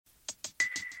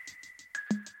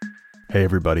Hey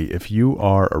everybody, if you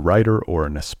are a writer or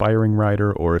an aspiring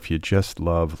writer, or if you just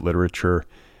love literature,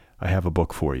 I have a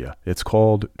book for you. It's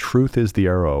called Truth is the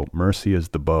Arrow, Mercy is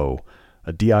the Bow,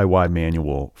 a DIY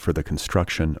manual for the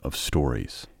construction of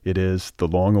stories. It is the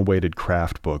long-awaited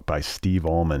craft book by Steve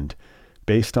Almond,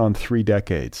 based on 3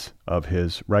 decades of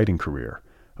his writing career,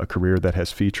 a career that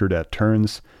has featured at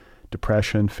turns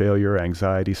depression, failure,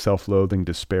 anxiety, self-loathing,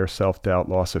 despair, self-doubt,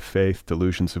 loss of faith,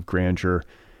 delusions of grandeur,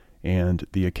 and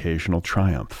the occasional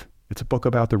triumph. It's a book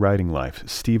about the writing life.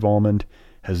 Steve Almond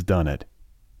has done it.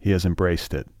 He has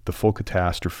embraced it, the full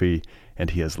catastrophe, and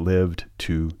he has lived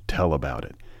to tell about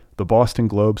it. The Boston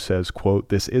Globe says, quote,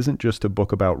 "This isn't just a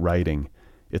book about writing,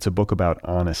 it's a book about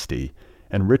honesty."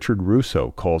 And Richard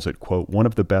Russo calls it, quote, "one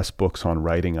of the best books on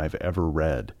writing I've ever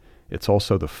read. It's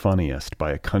also the funniest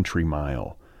by a country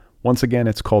mile." Once again,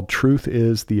 it's called Truth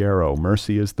is the Arrow,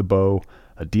 Mercy is the Bow,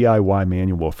 a DIY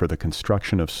manual for the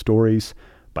construction of stories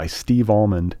by Steve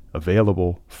Almond,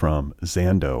 available from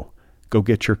Zando. Go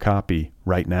get your copy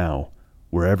right now,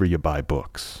 wherever you buy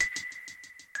books.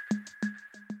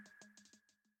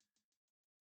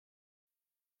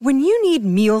 When you need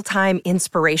mealtime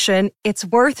inspiration, it's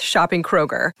worth shopping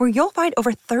Kroger, where you'll find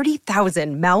over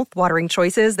 30,000 mouth-watering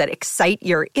choices that excite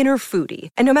your inner foodie.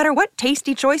 And no matter what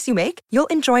tasty choice you make, you'll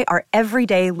enjoy our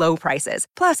everyday low prices,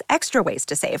 plus extra ways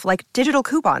to save, like digital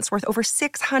coupons worth over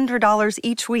 $600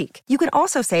 each week. You can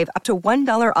also save up to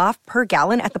 $1 off per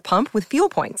gallon at the pump with fuel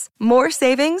points. More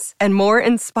savings and more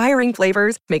inspiring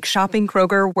flavors make shopping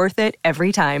Kroger worth it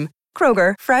every time.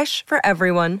 Kroger, fresh for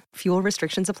everyone. Fuel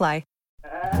restrictions apply.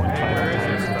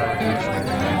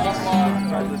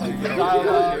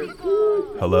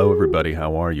 Hello, everybody.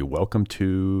 How are you? Welcome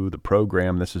to the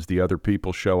program. This is The Other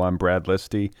People Show. I'm Brad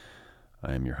Listy.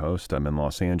 I am your host. I'm in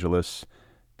Los Angeles.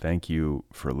 Thank you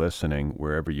for listening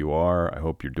wherever you are. I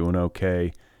hope you're doing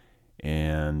okay.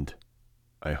 And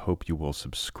I hope you will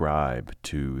subscribe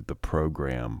to the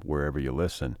program wherever you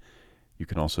listen. You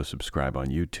can also subscribe on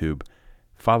YouTube.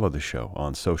 Follow the show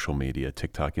on social media,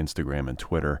 TikTok, Instagram, and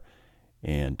Twitter.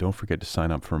 And don't forget to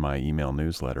sign up for my email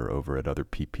newsletter over at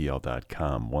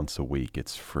otherppl.com. Once a week,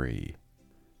 it's free.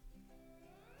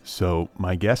 So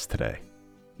my guest today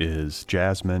is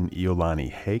Jasmin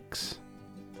Iolani Hakes,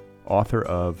 author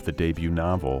of the debut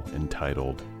novel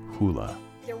entitled Hula.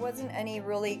 There wasn't any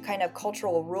really kind of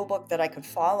cultural rule book that I could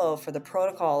follow for the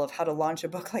protocol of how to launch a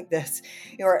book like this,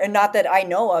 or not that I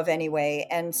know of anyway.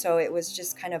 And so it was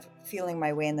just kind of feeling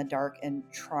my way in the dark and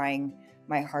trying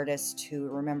my hardest to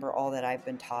remember all that I've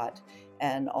been taught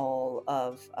and all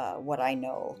of what I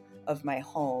know of my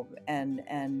home,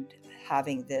 and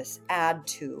having this add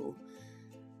to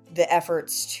the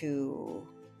efforts to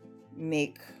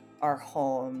make our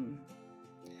home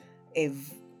a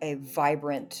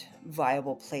vibrant,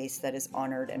 viable place that is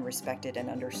honored and respected and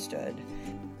understood.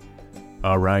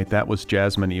 All right, that was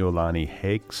Jasmin Iolani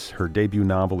Hakes. Her debut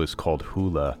novel is called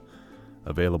Hula,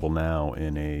 available now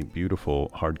in a beautiful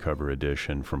hardcover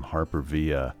edition from Harper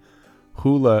Via.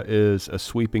 Hula is a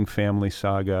sweeping family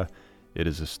saga. It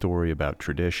is a story about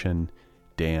tradition,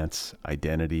 dance,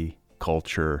 identity,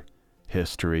 culture,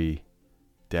 history,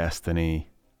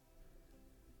 destiny.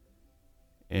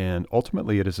 And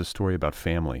ultimately, it is a story about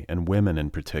family and women in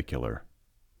particular.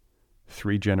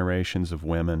 3 generations of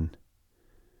women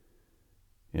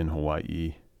in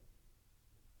Hawaii.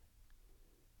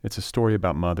 It's a story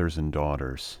about mothers and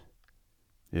daughters.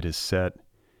 It is set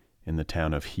in the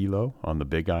town of Hilo on the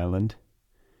Big Island,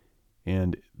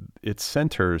 and it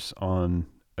centers on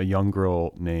a young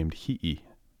girl named Hi'i,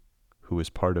 who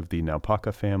is part of the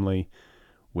Naupaka family,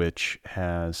 which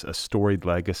has a storied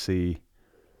legacy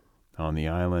on the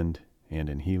island and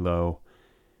in Hilo,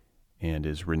 and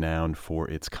is renowned for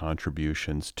its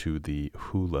contributions to the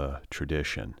hula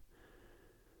tradition.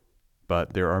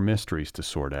 But there are mysteries to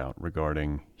sort out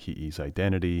regarding Hi'i's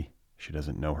identity. She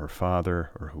doesn't know her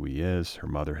father or who he is. Her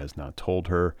mother has not told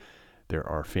her. There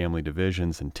are family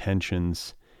divisions and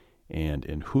tensions. And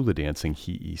in hula dancing,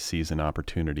 Hi'i sees an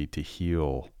opportunity to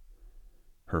heal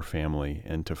her family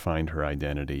and to find her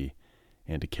identity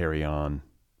and to carry on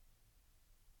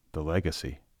the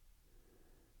legacy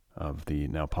of the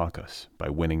Naupakas by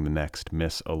winning the next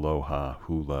Miss Aloha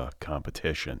Hula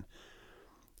competition.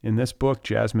 In this book,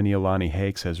 Jasmin Iolani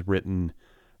Hakes has written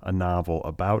a novel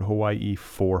about Hawaii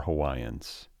for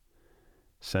Hawaiians,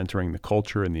 centering the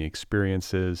culture and the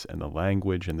experiences and the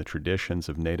language and the traditions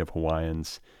of Native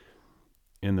Hawaiians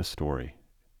in the story.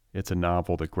 It's a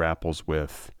novel that grapples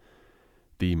with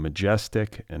the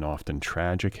majestic and often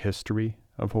tragic history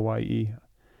of Hawaii.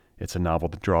 It's a novel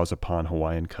that draws upon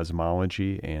Hawaiian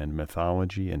cosmology and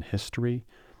mythology and history.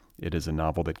 It is a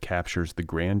novel that captures the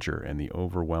grandeur and the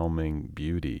overwhelming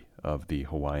beauty of the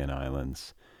Hawaiian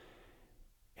Islands.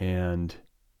 And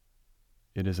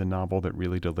it is a novel that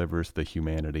really delivers the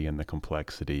humanity and the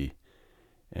complexity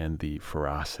and the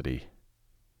ferocity,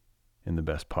 in the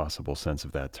best possible sense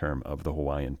of that term, of the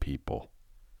Hawaiian people.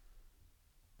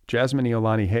 Jasmin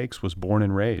Iolani Hakes was born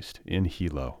and raised in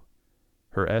Hilo.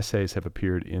 Her essays have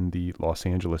appeared in the Los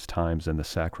Angeles Times and the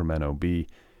Sacramento Bee.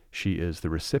 She is the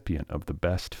recipient of the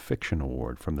Best Fiction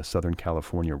Award from the Southern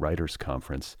California Writers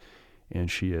Conference,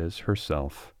 and she is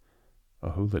herself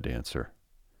a hula dancer.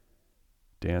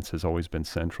 Dance has always been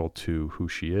central to who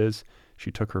she is.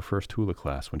 She took her first hula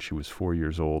class when she was 4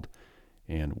 years old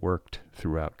and worked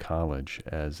throughout college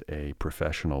as a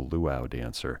professional luau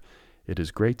dancer. It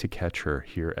is great to catch her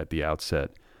here at the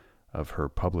outset of her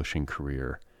publishing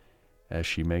career as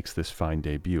she makes this fine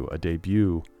debut, a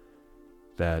debut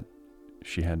that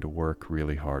she had to work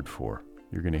really hard for.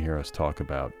 You're going to hear us talk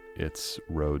about its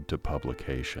road to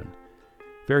publication.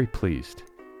 Very pleased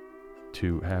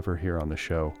to have her here on the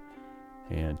show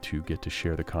and to get to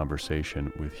share the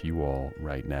conversation with you all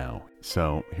right now.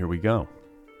 So here we go.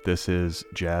 This is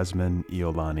Jasmin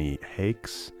Iolani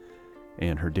Hakes,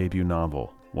 and her debut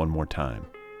novel, one more time,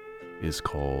 is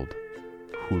called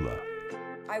Hula.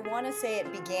 I want to say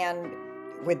it began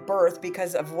with birth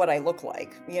because of what I look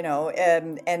like,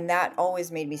 and that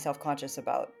always made me self-conscious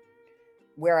about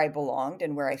where I belonged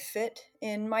and where I fit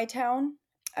in my town.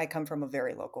 I come from a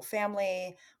very local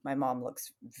family. My mom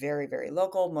looks very, very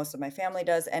local. Most of my family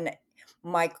does. And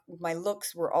my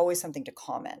looks were always something to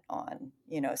comment on,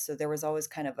 so there was always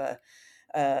kind of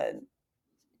a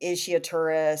is she a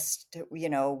tourist?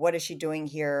 What is she doing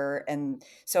here? And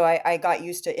so I got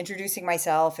used to introducing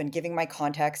myself and giving my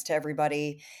context to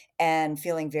everybody and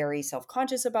feeling very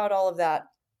self-conscious about all of that.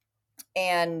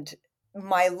 And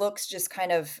my looks just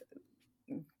kind of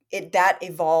that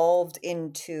evolved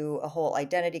into a whole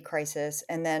identity crisis.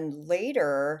 And then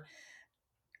later,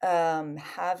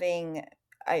 having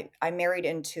I married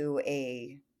into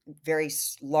a very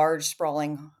large,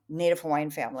 sprawling Native Hawaiian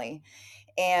family,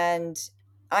 and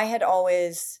I had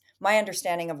always my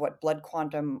understanding of what blood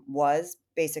quantum was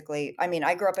basically. I mean,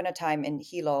 I grew up in a time in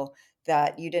Hilo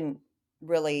that you didn't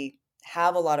really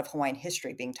have a lot of Hawaiian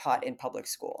history being taught in public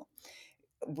school.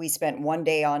 We spent one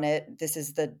day on it. This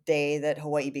is the day that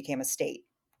Hawaii became a state,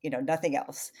 nothing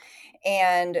else.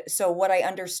 And so what I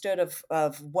understood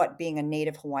of what being a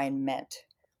Native Hawaiian meant,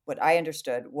 what I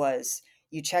understood was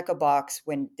you check a box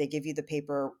when they give you the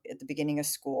paper at the beginning of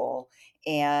school,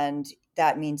 and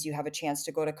that means you have a chance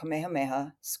to go to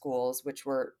Kamehameha schools, which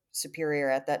were superior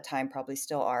at that time, probably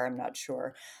still are, I'm not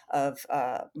sure, of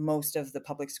most of the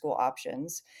public school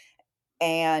options.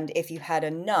 And if you had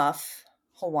enough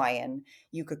Hawaiian,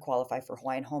 you could qualify for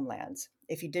Hawaiian homelands.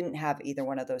 If you didn't have either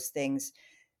one of those things,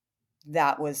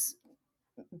 that was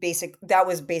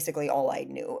basically all I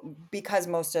knew, because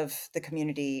most of the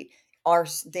community are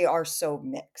so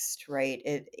mixed, right?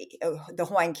 The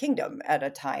Hawaiian Kingdom at a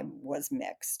time was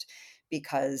mixed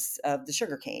because of the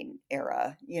sugarcane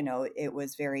era. It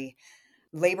was very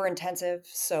labor intensive,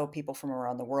 so people from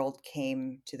around the world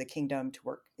came to the kingdom to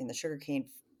work in the sugarcane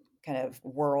kind of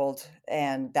world,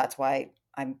 and that's why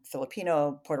I'm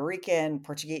Filipino, Puerto Rican,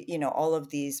 Portuguese. All of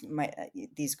these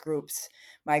groups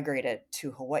migrated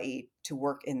to Hawaii to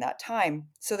work in that time.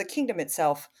 So the kingdom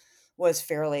itself was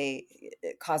fairly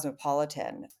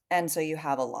cosmopolitan, and so you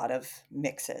have a lot of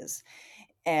mixes.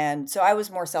 And so I was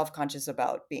more self-conscious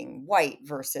about being white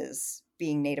versus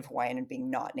being Native Hawaiian and being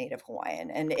not Native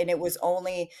Hawaiian. And it was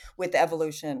only with the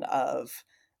evolution of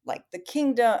like the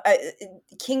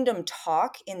kingdom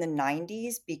talk in the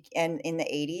 90s and in the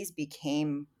 80s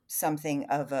became something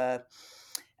of a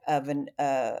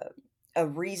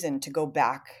reason to go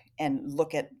back and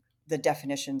look at the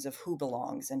definitions of who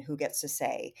belongs and who gets to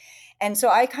say. And so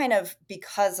I kind of,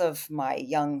 because of my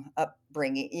young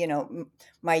upbringing,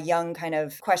 my young kind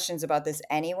of questions about this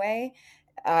anyway,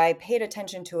 I paid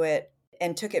attention to it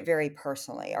and took it very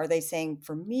personally. Are they saying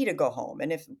for me to go home?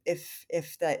 And if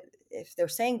they're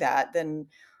saying that, then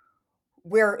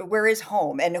where is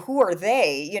home and who are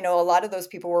they? A lot of those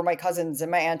people were my cousins and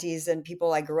my aunties and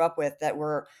people I grew up with that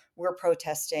were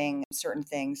protesting certain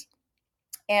things.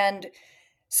 And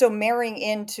so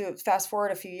fast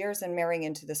forward a few years and marrying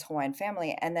into this Hawaiian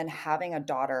family and then having a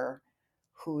daughter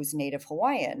who's Native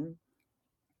Hawaiian,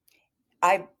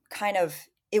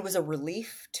 it was a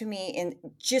relief to me, in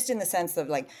the sense of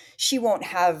like, she won't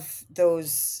have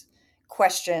those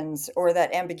questions or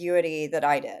that ambiguity that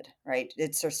I did, right?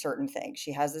 It's a certain thing.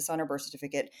 She has this on her birth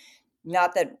certificate.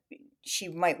 Not that she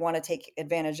might want to take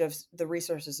advantage of the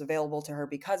resources available to her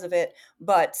because of it,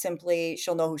 but simply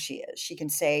she'll know who she is. She can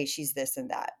say she's this and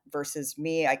that, versus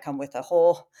me, I come with a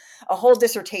whole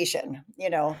dissertation,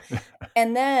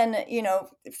 And then,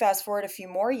 fast forward a few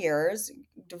more years,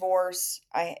 divorce,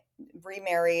 I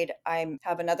remarried, I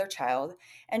have another child,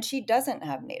 and she doesn't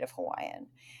have Native Hawaiian.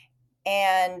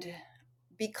 And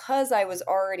because I was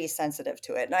already sensitive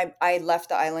to it, and I left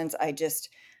the islands,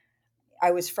 I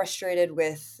was frustrated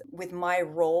with my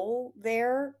role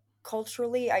there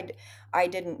culturally. I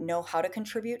didn't know how to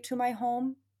contribute to my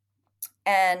home.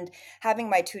 And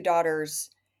having my two daughters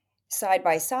side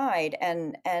by side,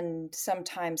 and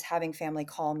sometimes having family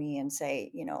call me and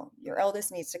say, your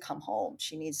eldest needs to come home,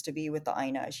 she needs to be with the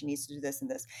Aina, she needs to do this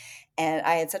and this. And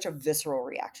I had such a visceral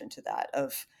reaction to that,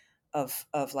 of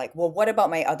like, well, what about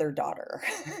my other daughter?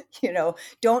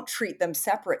 Don't treat them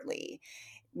separately.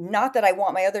 Not that I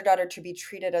want my other daughter to be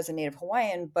treated as a Native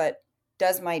Hawaiian, but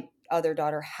does my other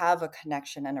daughter have a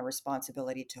connection and a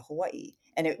responsibility to Hawaii?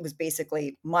 And it was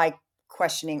basically my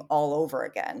questioning all over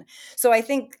again. So I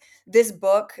think this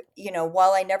book,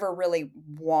 while I never really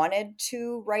wanted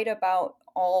to write about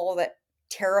all that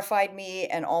terrified me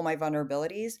and all my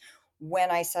vulnerabilities,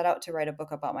 when I set out to write a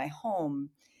book about my home,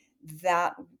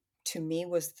 that to me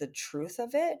was the truth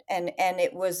of it. And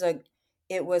it was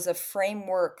a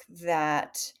framework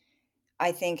that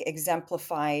I think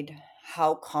exemplified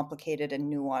how complicated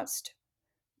and nuanced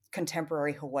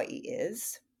contemporary Hawaii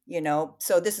is.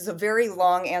 So this is a very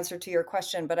long answer to your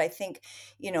question, but I think,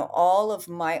 all of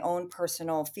my own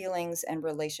personal feelings and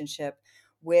relationship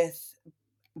with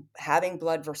having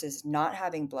blood versus not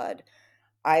having blood,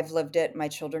 I've lived it, my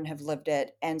children have lived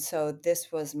it. And so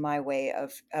this was my way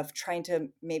of trying to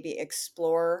maybe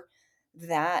explore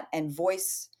that and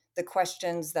voice the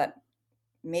questions that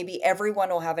maybe everyone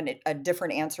will have a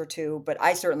different answer to, but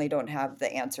I certainly don't have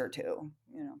the answer to.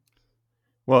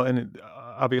 Well, and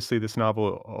obviously, this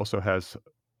novel also has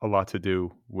a lot to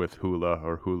do with hula,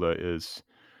 or hula is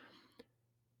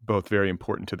both very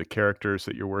important to the characters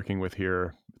that you're working with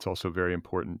here. It's also very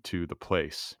important to the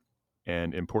place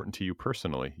and important to you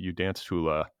personally. You danced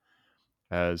hula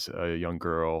as a young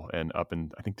girl and up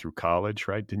and I think through college,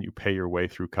 right? Didn't you pay your way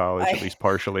through college, at I least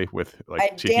partially, with like I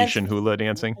Tahitian danced, hula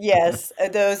dancing? yes,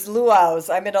 those luau's.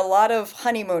 I'm in a lot of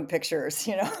honeymoon pictures.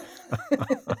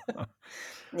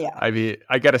 Yeah. I mean,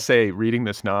 I got to say, reading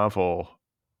this novel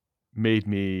made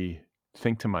me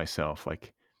think to myself,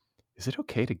 like, is it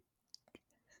okay to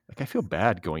like, I feel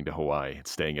bad going to Hawaii and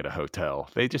staying at a hotel.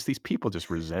 These people just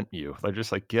resent you. They're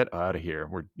just like, get out of here.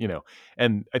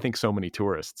 And I think so many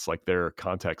tourists, like their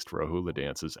context for a hula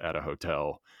dance is at a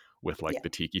hotel with like Yeah. the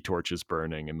tiki torches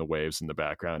burning and the waves in the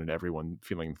background and everyone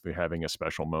feeling they're having a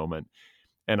special moment.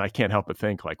 And I can't help but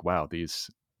think like, wow, these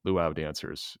luau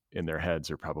dancers in their heads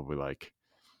are probably like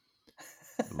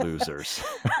losers.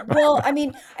 Well, I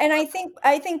mean, and I think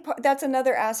that's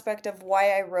another aspect of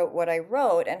why I wrote what I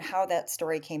wrote and how that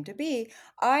story came to be.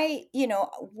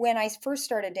 When I first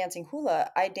started dancing hula,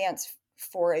 I danced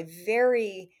for a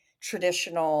very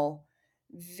traditional,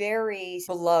 very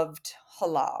beloved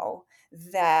halau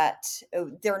that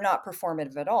they're not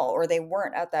performative at all, or they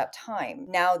weren't at that time.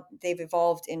 Now they've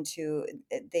evolved into,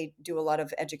 they do a lot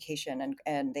of education,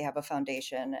 and they have a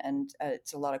foundation, and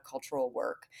it's a lot of cultural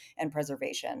work and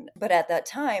preservation. But at that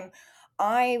time,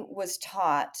 I was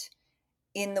taught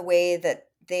in the way that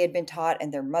they had been taught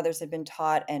and their mothers had been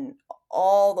taught, and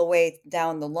all the way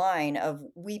down the line of,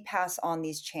 we pass on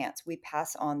these chants, we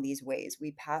pass on these ways,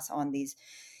 we pass on these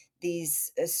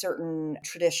certain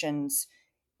traditions,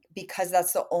 because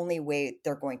that's the only way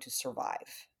they're going to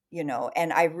survive.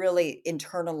 And I really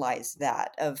internalized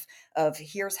that of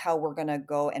here's how we're going to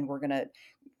go, and we're going to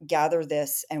gather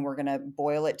this, and we're going to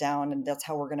boil it down, and that's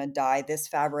how we're going to dye this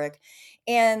fabric.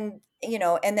 And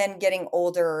then getting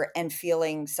older and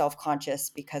feeling self-conscious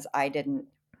because I didn't,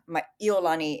 my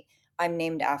Iolani, I'm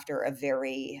named after a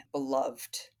very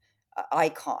beloved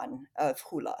icon of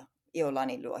hula,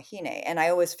 Iolani Luahine, and I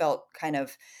always felt kind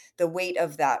of the weight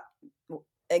of that.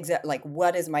 Like,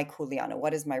 what is my kuleana,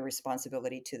 what is my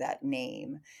responsibility to that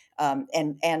name,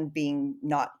 and being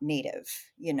not native,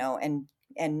 and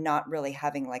not really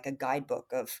having like a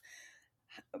guidebook of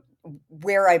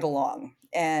where I belong,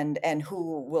 and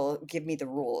who will give me the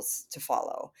rules to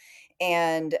follow.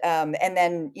 And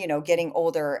then, getting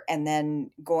older and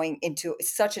then going into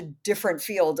such a different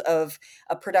field of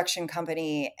a production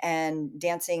company and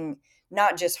dancing,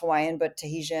 not just Hawaiian but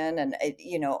Tahitian, and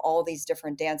all these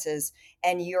different dances,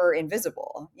 and you're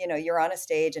invisible. You're on a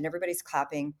stage and everybody's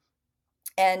clapping,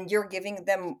 and you're giving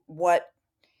them what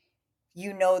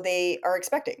they are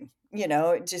expecting.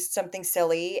 just something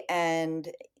silly, and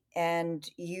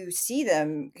you see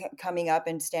them coming up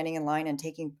and standing in line and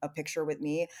taking a picture with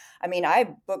me. I mean,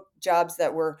 I booked jobs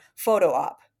that were photo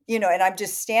op, and I'm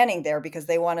just standing there because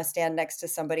they want to stand next to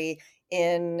somebody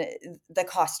in the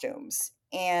costumes.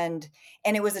 And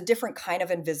it was a different kind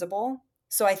of invisible.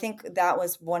 So I think that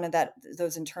was one of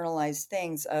those internalized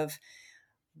things of,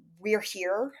 we're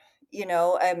here,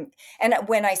 and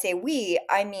when I say we,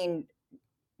 I mean,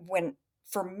 when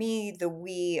for me, the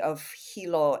we of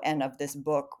Hilo and of this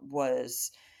book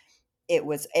was, it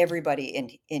was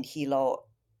everybody in Hilo,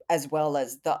 as well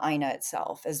as the Aina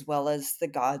itself, as well as the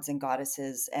gods and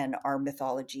goddesses and our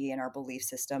mythology and our belief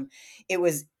system. It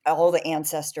was all the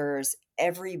ancestors,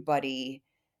 everybody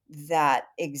that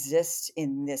exists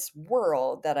in this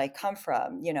world that I come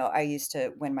from. I used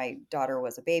to, when my daughter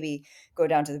was a baby, go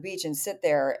down to the beach and sit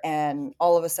there, and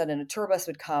all of a sudden a tour bus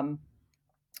would come,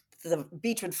 the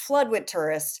beach would flood with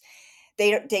tourists.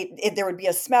 There would be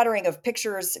a smattering of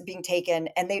pictures being taken,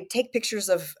 and they'd take pictures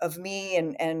of me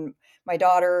and my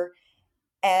daughter,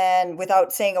 and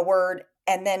without saying a word,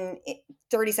 and then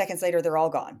 30 seconds later they're all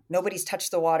gone. Nobody's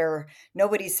touched the water,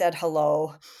 nobody said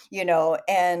hello,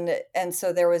 and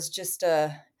so there was just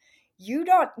a, you're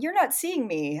not seeing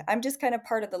me, I'm just kind of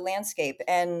part of the landscape.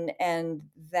 And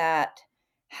that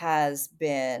has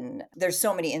been, there's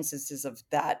so many instances of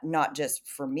that, not just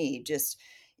for me, just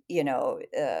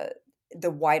the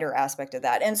wider aspect of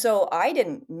that. And so I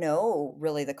didn't know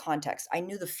really the context, I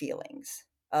knew the feelings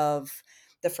of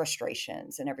the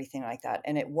frustrations and everything like that.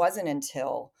 And it wasn't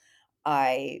until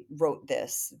I wrote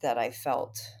this that I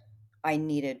felt I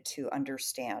needed to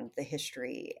understand the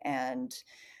history and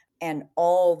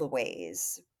all the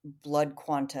ways, blood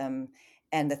quantum,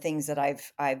 and the things that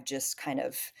I've just kind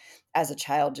of, as a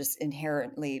child, just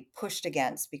inherently pushed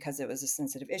against because it was a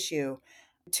sensitive issue,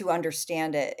 to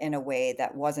understand it in a way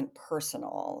that wasn't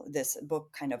personal. This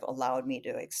book kind of allowed me to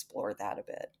explore that a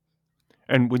bit.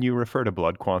 And when you refer to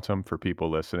blood quantum for people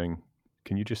listening,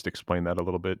 can you just explain that a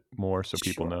little bit more so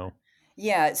people Sure. know?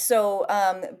 Yeah, so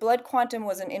blood quantum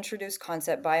was an introduced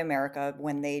concept by America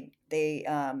when they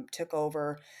took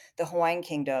over the Hawaiian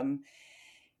Kingdom.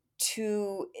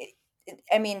 To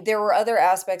I mean, there were other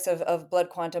aspects of blood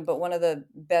quantum, but one of the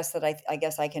best that I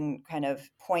guess I can kind of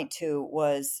point to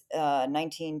was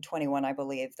 1921, I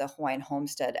believe, the Hawaiian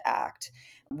Homestead Act,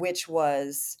 which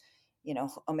was,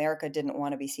 America didn't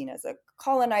want to be seen as a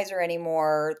colonizer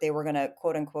anymore. They were going to,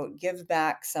 quote unquote, give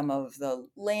back some of the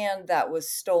land that was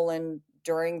stolen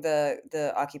during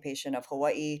the occupation of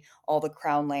Hawaii, all the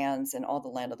crown lands and all the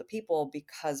land of the people,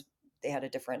 because they had a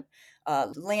different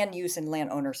land use and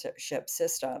land ownership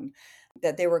system,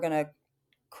 that they were going to,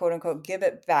 quote unquote, give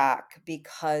it back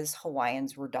because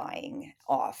Hawaiians were dying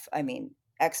off. I mean,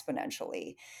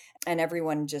 exponentially. And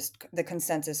everyone just, the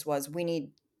consensus was,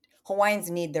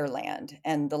 Hawaiians need their land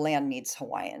and the land needs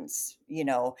Hawaiians.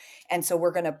 And so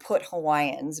we're going to put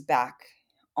Hawaiians back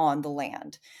on the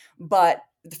land. But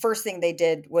the first thing they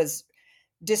did was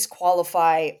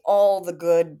disqualify all the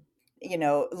good,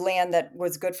 land that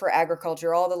was good for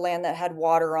agriculture, all the land that had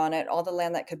water on it, all the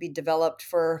land that could be developed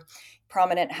for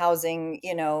prominent housing,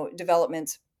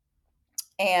 developments.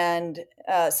 And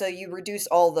so you reduce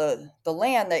all the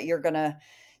land that you're going to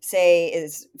say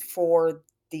is for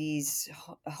these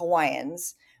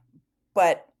Hawaiians,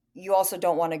 but you also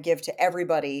don't want to give to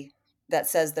everybody that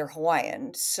says they're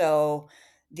Hawaiian. So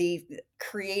the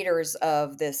creators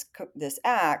of this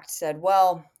act said,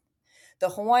 well, the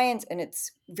Hawaiians, and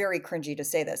it's very cringy to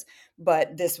say this,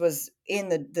 but this was in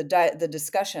the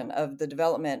discussion of the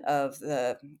development of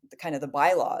the kind of the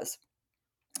bylaws.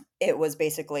 It was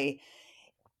basically,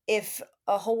 if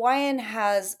a Hawaiian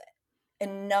has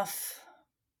enough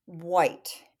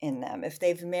white in them, if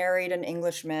they've married an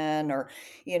Englishman, or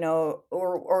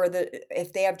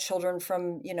if they have children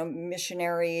from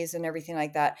missionaries and everything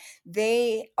like that,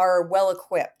 they are well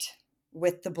equipped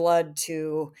with the blood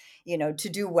to to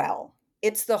do well.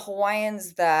 It's the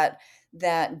Hawaiians that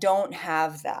don't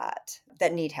have that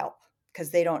need help,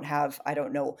 because they don't have, I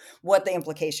don't know what the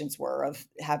implications were of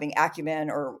having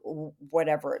acumen or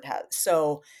whatever it has.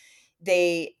 So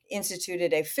they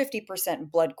instituted a 50%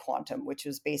 blood quantum, which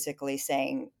was basically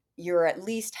saying you're at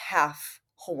least half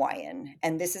Hawaiian.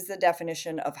 And this is the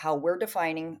definition of how we're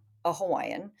defining a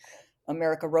Hawaiian.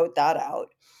 America wrote that out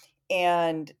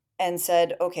and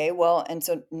said, okay, well, and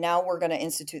so now we're going to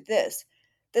institute this.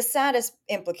 The saddest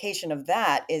implication of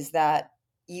that is that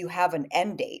you have an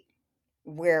end date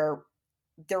where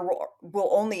there will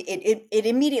only, it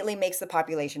immediately makes the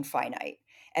population finite,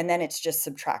 and then it's just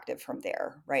subtractive from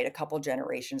there, right? A couple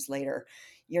generations later,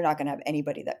 you're not going to have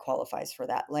anybody that qualifies for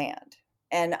that land.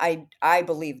 And I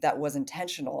believe that was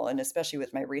intentional, and especially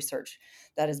with my research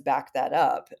that has backed that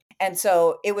up. And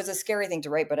so it was a scary thing to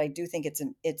write, but I do think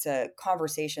it's a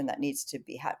conversation that needs to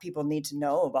be had. People need to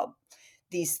know about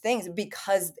these things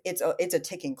because it's a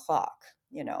ticking clock,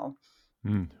 you know.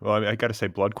 Well, I got to say,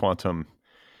 Blood Quantum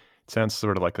sounds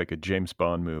sort of like a James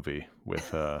Bond movie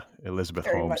with Elizabeth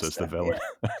Very Holmes much as the so. villain.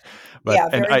 Yeah. But Yeah,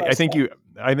 and very much so.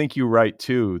 I think you write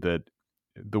too that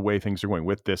the way things are going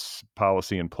with this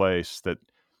policy in place, that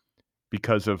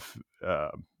because of like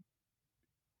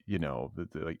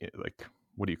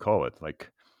what do you call it, like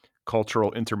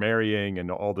cultural intermarrying and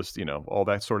all this, all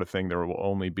that sort of thing, there will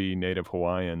only be Native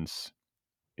Hawaiians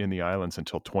in the islands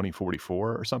until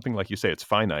 2044 or something. Like you say, it's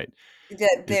finite. That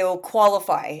It, they'll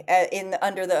qualify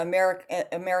under the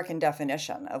American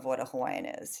definition of what a Hawaiian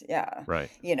is. Yeah. right,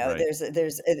 You know, right.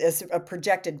 there's a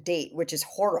projected date, which is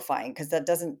horrifying because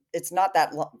it's not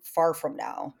that far from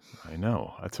now. I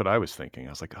know. That's what I was thinking. I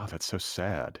was like, oh, that's so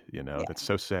sad. That's Yeah.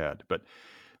 so sad. But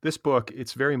this book,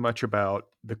 it's very much about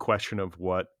the question of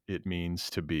what it means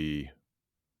to be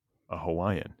a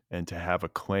Hawaiian and to have a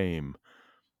claim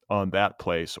on that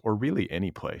place, or really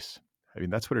any place. I mean,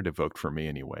 that's what it evoked for me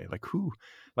anyway. Like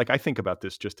like I think about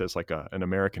this just as like an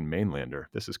American mainlander.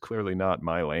 This is clearly not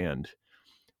my land.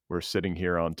 We're sitting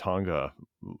here on Tonga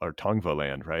or Tongva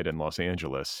land, right, in Los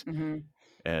Angeles. Mhm.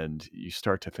 And you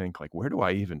start to think like, where do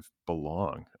I even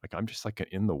belong? Like, I'm just like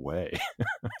in the way.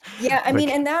 Yeah, I mean,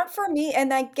 Like, and that for me,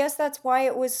 and I guess that's why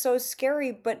it was so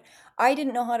scary, but I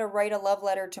didn't know how to write a love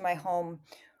letter to my home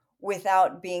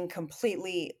without being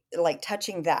completely like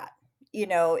touching that,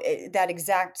 that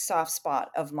exact soft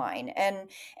spot of mine.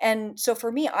 And so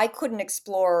for me, I couldn't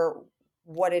explore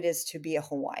what it is to be a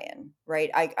Hawaiian,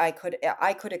 right? I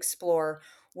could explore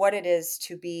what it is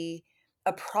to be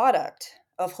a product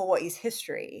of Hawaii's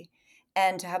history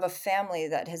and to have a family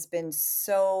that has been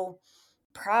so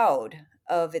proud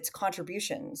of its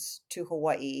contributions to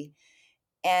Hawaii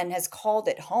and has called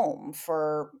it home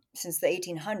for since the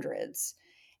 1800s.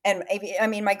 And I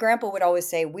mean, my grandpa would always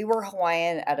say, we were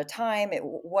Hawaiian at a time. It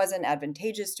wasn't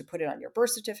advantageous to put it on your birth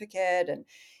certificate and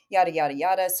yada, yada,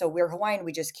 yada. So we're Hawaiian.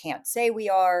 We just can't say we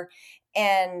are.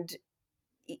 And,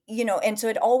 and so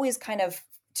it always kind of,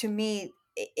 to me,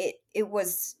 it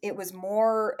was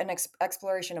more an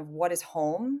exploration of what is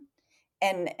home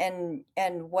and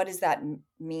what does that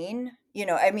mean,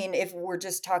 I mean, if we're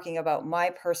just talking about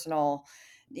my personal,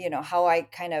 how I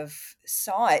kind of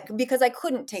saw it, because I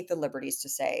couldn't take the liberties to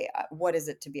say, what is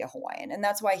it to be a Hawaiian? And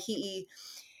that's why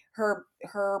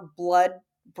her blood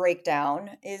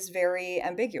breakdown is very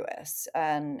ambiguous,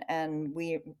 and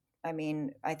I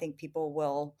mean, I think people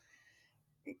will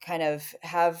kind of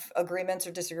have agreements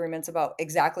or disagreements about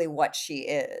exactly what she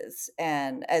is,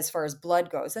 and as far as blood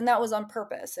goes, and that was on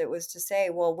purpose. It was to say,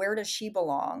 well, where does she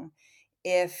belong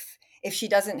if she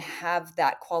doesn't have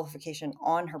that qualification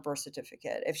on her birth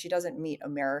certificate, if she doesn't meet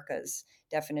America's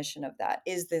definition of that?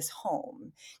 Is this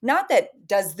home? Not that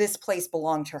does this place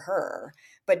belong to her,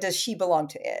 but does she belong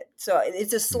to it? So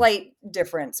it's a hmm. slight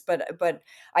difference, but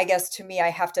I guess to me I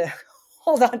have to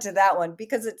hold on to that one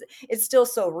because it's still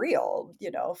so real,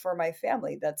 for my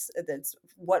family. That's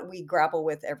what we grapple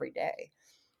with every day.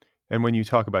 And when you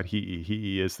talk about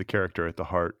Hi'i is the character at the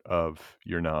heart of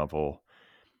your novel.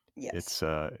 Yes. It's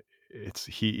it's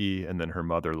Hi'i and then her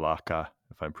mother Laka,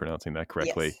 if I'm pronouncing that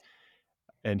correctly. Yes.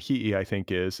 And Hi'i, I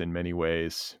think, is in many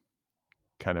ways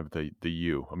kind of the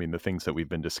you. I mean, the things that we've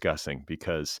been discussing,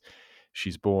 because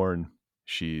she's born,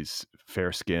 she's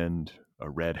fair skinned, a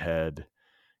redhead,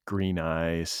 green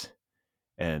eyes,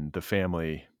 and the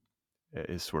family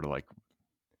is sort of like,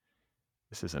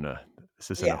 this isn't a this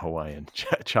isn't a Yeah. Hawaiian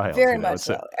child, Very much It's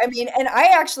a so. I mean, and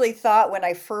I actually thought when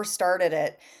I first started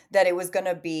it that it was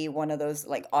gonna be one of those,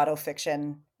 like, auto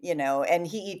fiction, and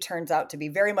he turns out to be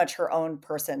very much her own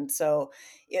person. So,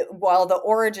 while the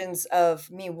origins of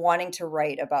me wanting to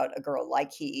write about a girl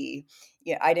like he,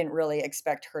 yeah, I didn't really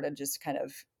expect her to just kind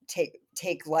of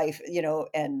take life,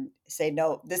 and say,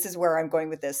 "No, this is where I'm going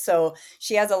with this." So,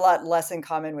 she has a lot less in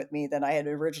common with me than I had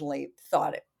originally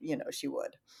thought she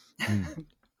would. Hmm.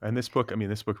 And this book, I mean,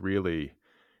 this book really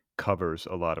covers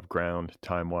a lot of ground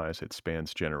time-wise. It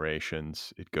spans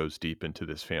generations. It goes deep into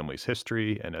this family's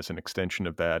history, and as an extension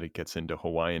of that, it gets into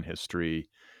Hawaiian history,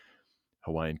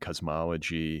 Hawaiian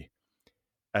cosmology.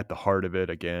 At the heart of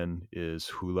it, again, is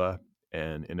hula,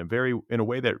 and in a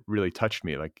way that really touched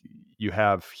me. Like, you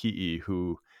have Hi'i,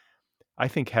 who I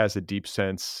think has a deep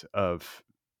sense of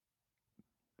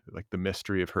like the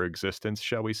mystery of her existence,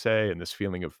 shall we say, and this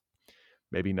feeling of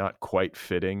maybe not quite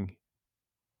fitting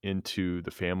into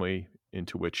the family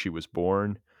into which she was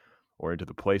born or into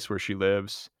the place where she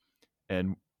lives.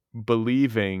 And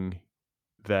believing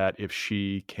that if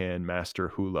she can master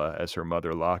hula as her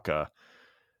mother Laka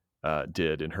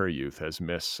did in her youth as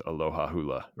Miss Aloha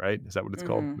Hula, right? Is that what it's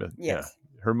called? Yeah. Yes,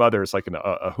 Her mother is like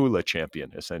a hula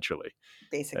champion, essentially,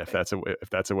 basically. if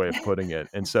that's a way of putting it.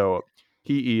 And so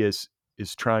Hi'i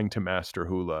is trying to master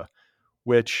hula,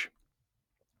 which,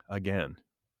 again,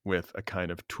 with a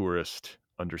kind of tourist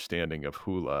understanding of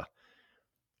hula,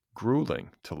 grueling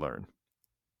to learn,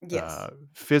 Yes.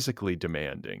 physically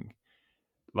demanding.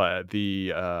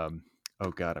 The oh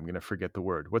God, I'm going to forget the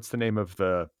word. What's the name of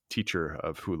the teacher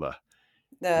of hula?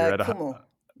 You're The at kumu.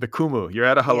 the kumu. You're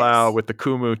at a halau Yes. with the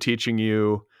kumu teaching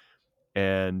you,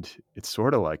 and it's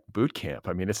sort of like boot camp.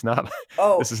 I mean, it's not.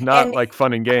 Oh, This is not and like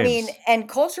fun and I mean, games. and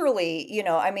culturally,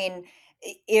 I mean,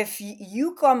 if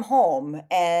you come home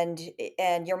and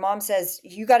your mom says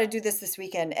you got to do this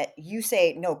weekend, you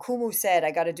say no. Kumu said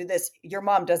I got to do this. Your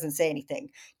mom doesn't say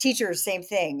anything. Teachers, same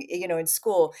thing. In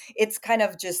school, it's kind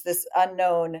of just this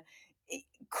unknown.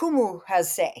 Kumu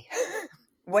has say.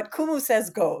 What Kumu says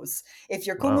goes. If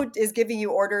your Wow, Kumu is giving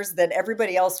you orders, then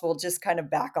everybody else will just kind of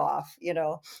back off.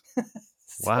 So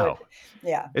wow.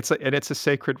 yeah. It's a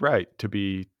sacred right to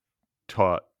be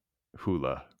taught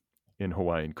hula in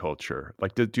Hawaiian culture.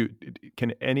 Like,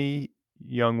 can any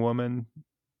young woman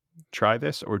try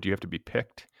this, or do you have to be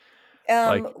picked?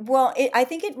 Like, Well, I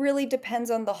think it really depends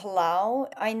on the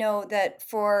halau. I know that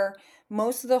for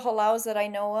most of the halaus that I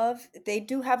know of, they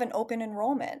do have an open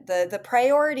enrollment. The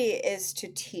priority is to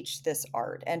teach this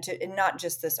art and not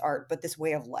just this art, but this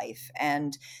way of life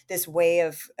and this way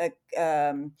of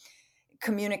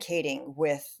communicating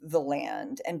with the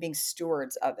land and being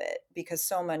stewards of it, because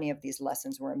so many of these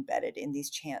lessons were embedded in these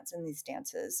chants and these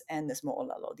dances and this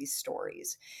mo'olelo, these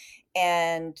stories.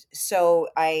 And so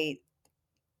I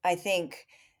think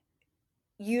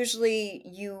usually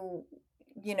you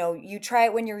try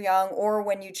it when you're young, or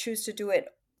when you choose to do it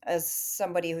as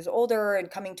somebody who's older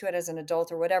and coming to it as an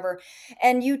adult or whatever,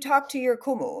 and you talk to your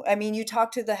kumu. I mean, you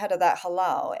talk to the head of that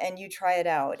halau and you try it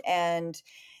out, and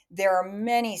there are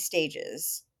many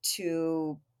stages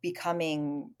to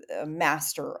becoming a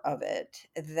master of it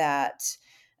that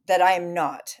I am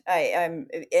not. I'm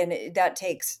and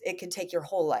it can take your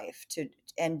whole life to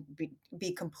and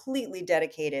be completely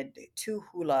dedicated to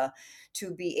hula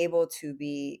to be able to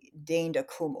be deigned a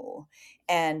kumu,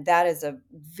 and that is a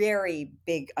very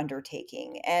big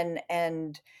undertaking. And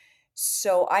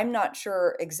I'm not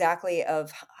sure exactly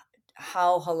of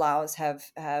how halaus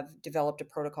have developed a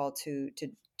protocol to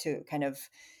kind of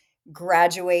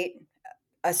graduate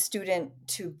a student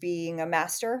to being a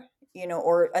master,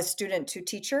 or a student to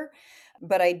teacher.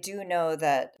 But I do know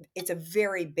that it's a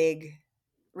very big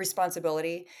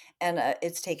responsibility, and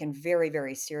it's taken very,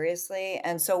 very seriously.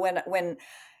 And so when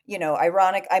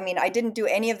ironic, I mean, I didn't do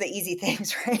any of the easy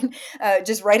things, right?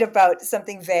 Just write about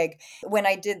something vague. When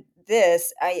I did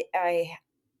this,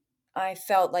 I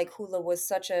felt like hula was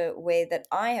such a way that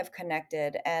I have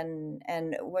connected, and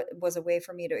what was a way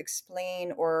for me to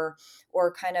explain or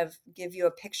kind of give you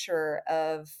a picture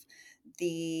of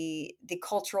the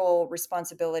cultural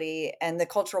responsibility and the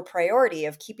cultural priority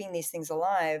of keeping these things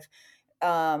alive,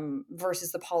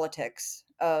 versus the politics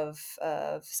of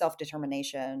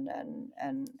self-determination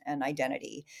and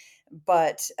identity.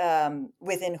 But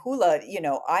within hula,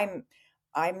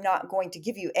 I'm not going to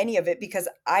give you any of it because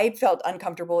I felt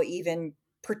uncomfortable even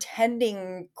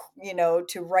pretending,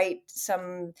 to write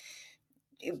some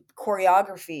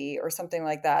choreography or something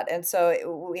like that. And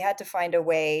so we had to find a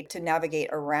way to navigate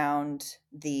around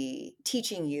the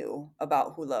teaching you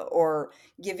about hula or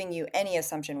giving you any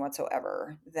assumption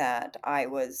whatsoever that I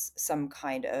was some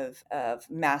kind of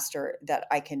master, that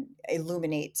I can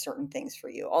illuminate certain things for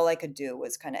you. All I could do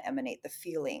was kind of emanate the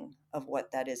feeling of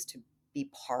what that is to be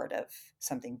part of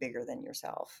something bigger than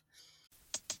yourself.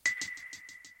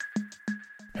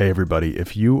 hey, everybody,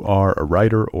 if you are a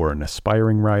writer or an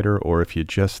aspiring writer, or if you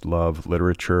just love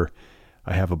literature,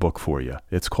 I have a book for you.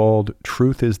 It's called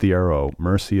Truth is the Arrow,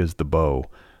 Mercy is the Bow,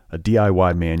 a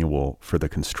DIY manual for the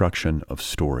construction of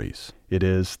stories. It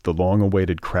is the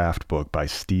long-awaited craft book by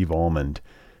Steve Almond,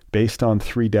 based on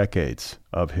 3 decades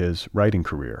of his writing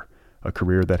career, a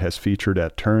career that has featured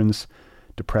at turns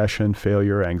depression,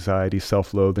 failure, anxiety,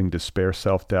 self-loathing, despair,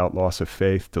 self-doubt, loss of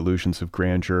faith, delusions of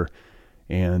grandeur,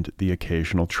 and the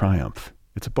occasional triumph.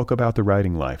 It's a book about the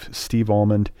writing life. Steve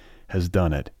Almond has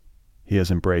done it. He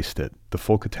has embraced it, the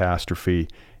full catastrophe,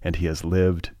 and he has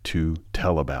lived to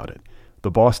tell about it.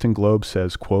 The Boston Globe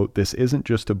says, quote, "This isn't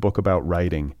just a book about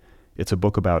writing, it's a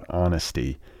book about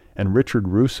honesty." And Richard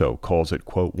Russo calls it,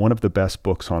 quote, "one of the best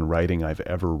books on writing I've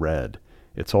ever read.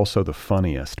 It's also the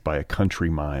funniest by a country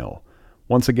mile.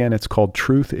 Once again, it's called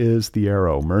Truth is the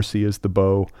Arrow, Mercy is the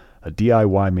Bow, a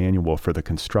DIY manual for the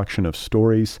construction of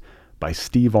stories by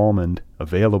Steve Almond,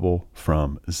 available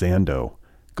from Zando.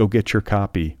 Go get your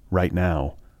copy right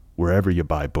now, wherever you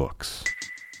buy books.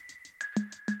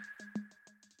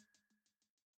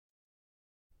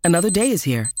 Another day is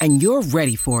here, and you're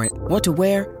ready for it. What to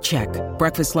wear? Check.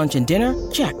 Breakfast, lunch, and dinner?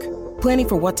 Check. Planning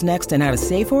for what's next and how to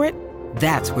save for it?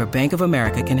 That's where Bank of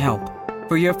America can help.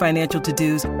 For your financial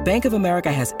to-dos, Bank of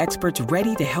America has experts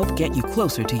ready to help get you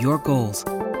closer to your goals.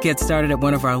 Get started at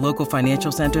one of our local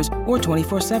financial centers or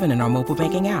 24/7 in our mobile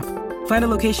banking app. Find a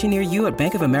location near you at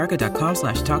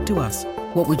bankofamerica.com/talktous.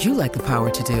 What would you like the power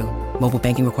to do? Mobile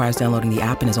banking requires downloading the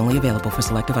app and is only available for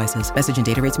select devices. Message and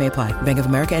data rates may apply. Bank of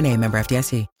America N.A., member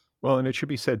FDIC. Well, and it should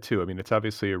be said too. I mean, it's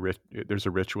obviously there's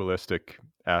a ritualistic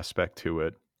aspect to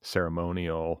it,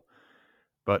 ceremonial,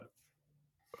 but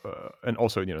and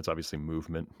also, it's obviously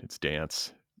movement, it's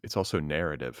dance, it's also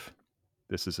narrative.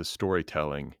 This is a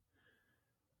storytelling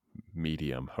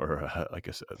medium, or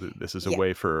this is a Yeah.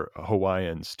 way for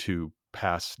Hawaiians to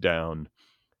pass down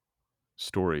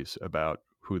stories about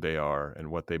who they are and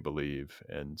what they believe,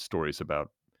 and stories about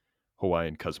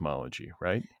Hawaiian cosmology,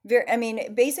 right?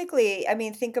 Basically,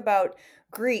 think about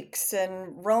Greeks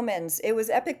and Romans. It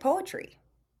was epic poetry.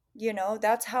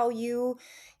 That's how you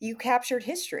captured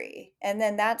history. And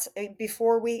then that's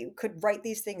before we could write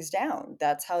these things down.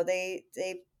 That's how they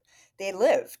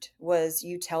lived, was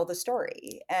you tell the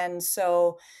story. And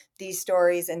so these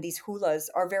stories and these hulas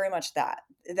are very much that.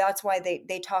 That's why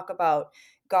they talk about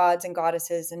gods and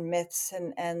goddesses and myths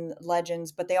and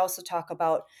legends, but they also talk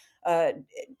about uh,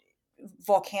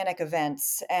 volcanic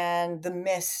events and the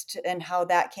mist and how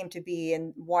that came to be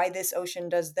and why this ocean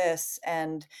does this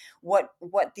and what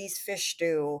these fish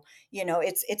do.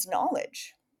 It's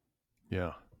knowledge.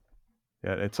 Yeah.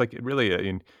 Yeah. It's like, it really, I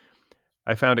mean,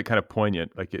 I found it kind of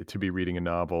poignant, to be reading a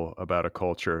novel about a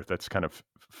culture that's kind of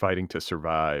fighting to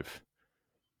survive,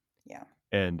 Yeah,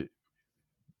 and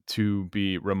to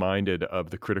be reminded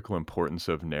of the critical importance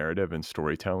of narrative and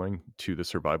storytelling to the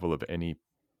survival of any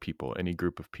people, any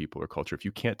group of people or culture. If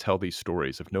you can't tell these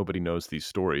stories, if nobody knows these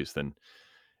stories, then,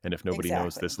 and exactly.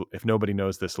 if nobody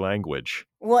knows this language.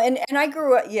 Well, and I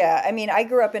grew up, yeah, I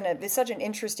grew up in such an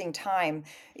interesting time.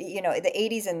 The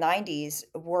 80s and 90s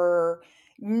were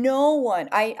no one.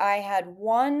 I had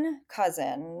one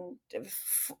cousin.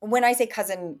 When I say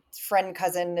cousin, friend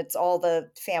cousin, it's all the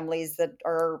families that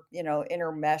are,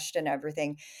 intermeshed and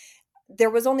everything. There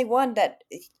was only one that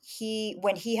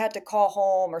when he had to call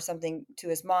home or something to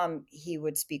his mom, he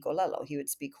would speak Olelo, he would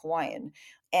speak Hawaiian.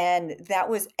 And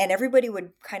everybody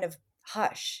would kind of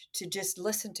hush to just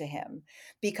listen to him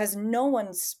because no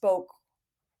one spoke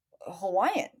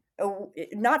Hawaiian,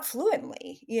 not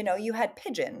fluently. You had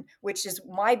Pidgin, which is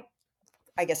my,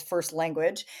 I guess, first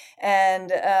language.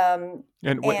 And And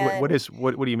and what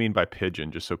do you mean by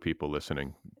pigeon, just so people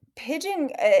listening?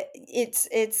 Pidgin,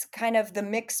 it's kind of the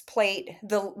mixed plate,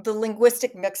 the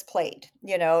linguistic mixed plate.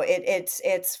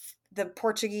 It's the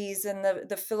Portuguese and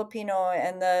the Filipino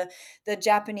and the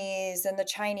Japanese and the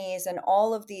Chinese and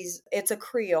all of these. It's a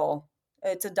Creole.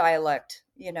 It's a dialect,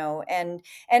 and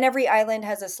every island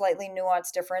has a slightly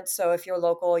nuanced difference. So if you're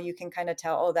local, you can kind of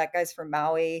tell, oh, that guy's from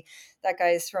Maui, that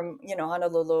guy's from,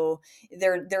 Honolulu.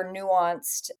 They're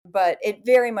nuanced, but it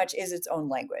very much is its own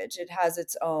language. It has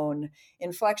its own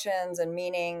inflections and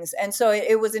meanings. And so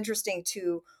it was interesting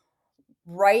to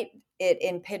write it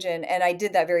in Pidgin. And I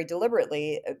did that very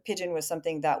deliberately. Pidgin was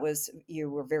something that you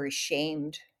were very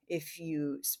shamed if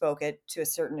you spoke it to a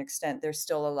certain extent. There's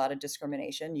still a lot of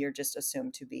discrimination. You're just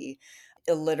assumed to be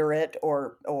illiterate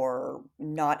or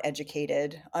not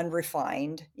educated,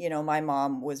 unrefined. My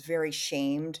mom was very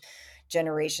shamed.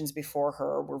 Generations before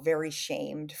her were very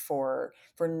shamed for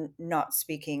not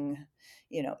speaking,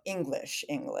 English.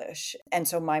 And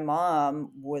so my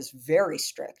mom was very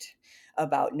strict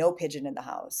about no pigeon in the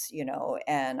house,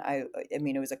 and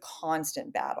it was a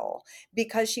constant battle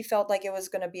because she felt like it was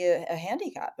going to be a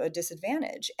handicap, a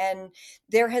disadvantage. And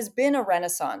there has been a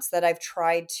renaissance that I've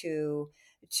tried to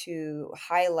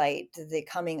highlight the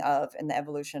coming of and the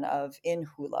evolution of in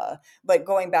hula, but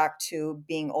going back to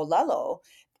being olelo,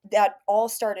 that all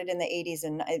started in the 80s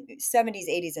and 70s,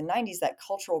 80s and 90s. That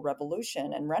cultural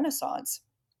revolution and renaissance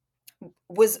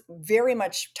was very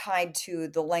much tied to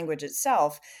the language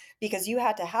itself, because you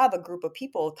had to have a group of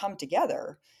people come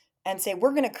together and say,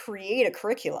 we're going to create a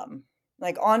curriculum,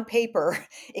 like on paper.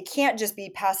 It can't just be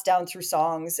passed down through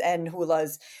songs and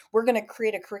hulas. We're going to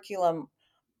create a curriculum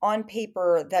on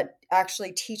paper that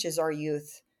actually teaches our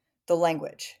youth the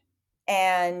language.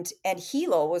 And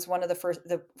Hilo was one of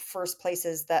the first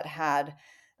places that had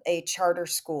a charter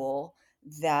school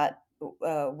that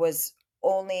was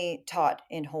only taught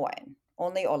in Hawaiian,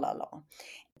 only Olalo.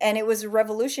 And it was a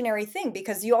revolutionary thing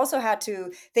because you also had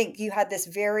to think you had this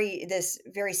very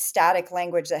static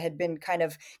language that had been kind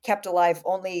of kept alive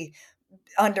only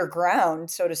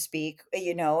underground, so to speak,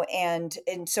 and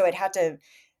so it had to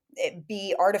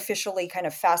be artificially kind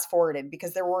of fast forwarded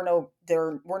because there were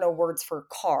no words for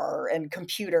car and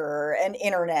computer and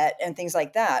internet and things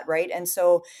like that, right? And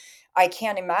so I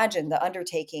can't imagine the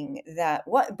undertaking that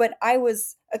what but I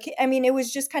was okay, I mean, it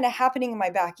was just kind of happening in my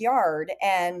backyard,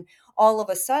 and all of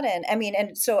a sudden, I mean,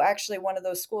 and so actually one of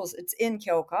those schools, it's in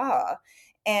Keaukaha.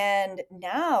 And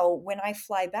now when I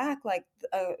fly back, like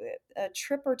a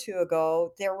trip or two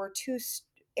ago, there were two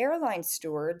airline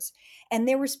stewards, and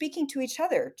they were speaking to each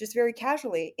other just very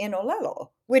casually in Olelo,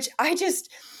 which I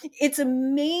just, it's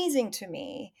amazing to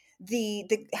me the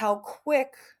how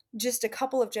quick, just a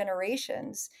couple of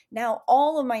generations now,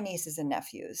 all of my nieces and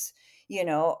nephews,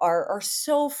 are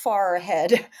so far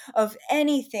ahead of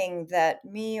anything that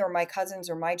me or my cousins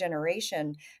or my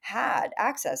generation had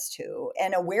access to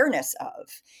and awareness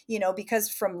of, because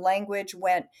from language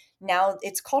went, now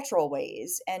it's cultural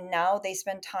ways, and now they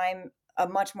spend time, a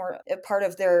much more a part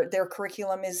of their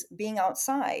curriculum is being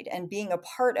outside and being a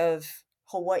part of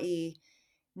Hawaii,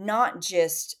 not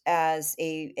just as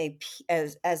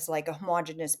as like a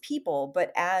homogenous people,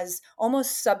 but as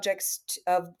almost subjects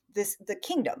of the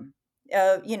kingdom,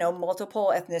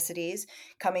 multiple ethnicities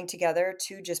coming together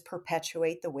to just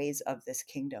perpetuate the ways of this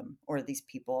kingdom, or these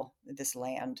people, this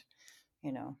land,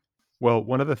 you know. Well,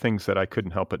 one of the things that I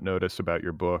couldn't help but notice about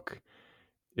your book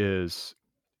is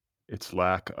its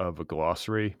lack of a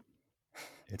glossary,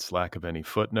 its lack of any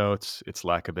footnotes, its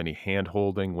lack of any hand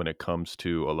holding when it comes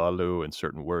to olalu and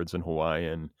certain words in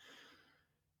Hawaiian,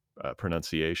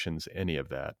 pronunciations, any of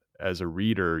that. As a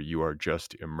reader, you are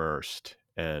just immersed.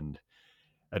 And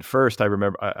at first, I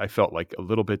remember I felt like a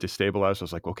little bit destabilized. I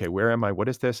was like, okay, where am I? What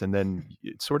is this? And then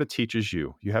it sort of teaches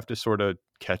you. You have to sort of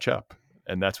catch up.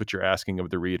 And that's what you're asking of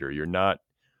the reader. You're not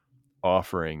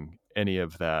offering any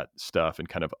of that stuff and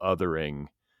kind of othering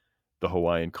the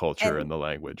Hawaiian culture And and the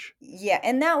language. yeah,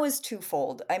 and that was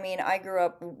twofold. I mean, I grew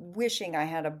up wishing I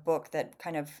had a book that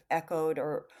kind of echoed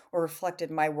or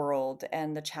reflected my world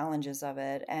and the challenges of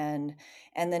it, and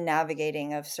the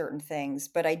navigating of certain things,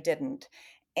 but I didn't.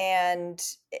 And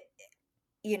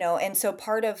and so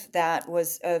part of that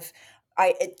was of,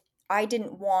 I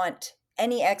didn't want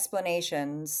any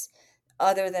explanations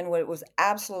other than what was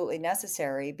absolutely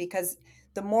necessary, because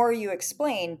the more you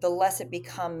explain, the less it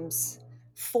becomes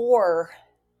for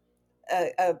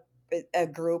a, a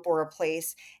group or a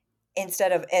place,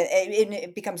 instead of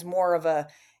it becomes more of a,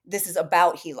 this is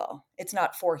about Hilo, it's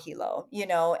not for Hilo,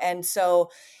 and so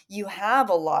you have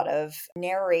a lot of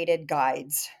narrated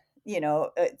guides,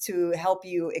 to help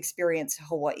you experience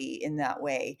Hawaii in that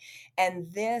way.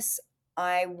 And this,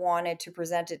 I wanted to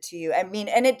present it to you, I mean,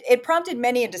 and it prompted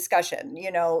many a discussion,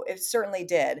 it certainly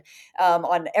did,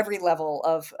 on every level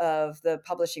of the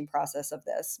publishing process of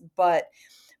this. But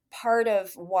part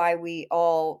of why we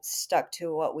all stuck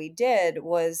to what we did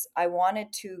was I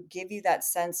wanted to give you that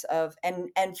sense of,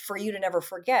 and for you to never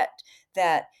forget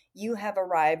that you have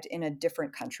arrived in a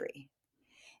different country.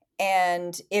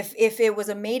 And if it was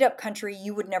a made up country,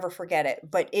 you would never forget it.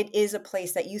 But it is a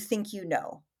place that you think you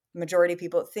know. Majority of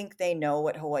people think they know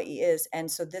what Hawaii is. And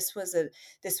so this was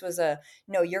a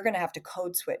no, you're gonna have to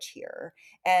code switch here.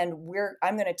 And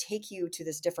I'm gonna take you to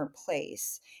this different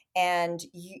place. And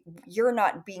you're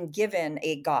not being given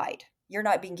a guide. You're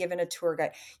not being given a tour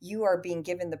guide. You are being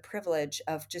given the privilege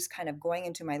of just kind of going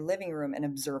into my living room and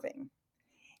observing.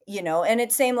 And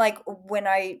it's same like when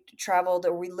I traveled,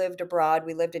 or we lived abroad,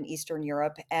 we lived in Eastern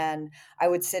Europe, and I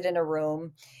would sit in a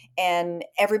room and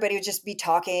everybody would just be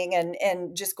talking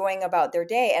and just going about their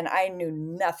day, and I knew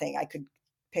nothing. I could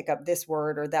pick up this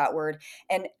word or that word,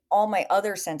 and all my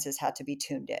other senses had to be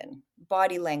tuned in.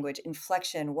 Body language,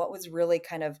 inflection, what was really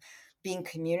kind of being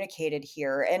communicated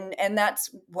here. And that's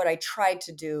what I tried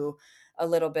to do a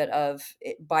little bit of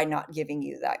it by not giving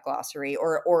you that glossary,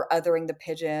 or othering the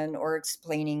pigeon, or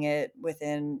explaining it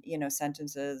within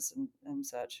sentences and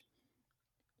such.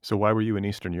 So why were you in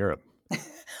Eastern Europe?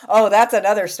 Oh, that's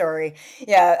another story.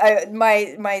 Yeah,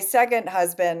 my second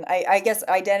husband, I guess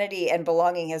identity and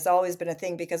belonging has always been a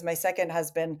thing, because my second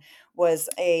husband was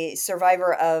a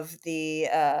survivor of the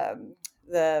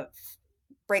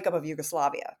breakup of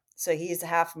Yugoslavia. So he's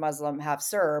half Muslim, half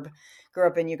Serb, grew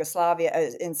up in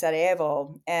Yugoslavia, in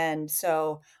Sarajevo. And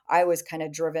so I was kind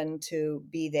of driven to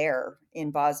be there in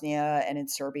Bosnia and in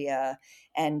Serbia,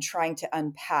 and trying to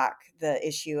unpack the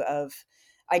issue of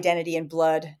identity and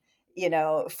blood,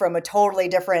 from a totally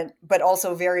different, but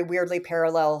also very weirdly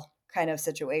parallel kind of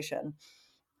situation.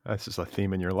 This is a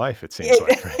theme in your life, it seems It,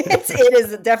 like, right? it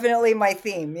is definitely my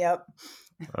theme. Yep.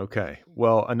 Okay.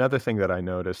 Well, another thing that I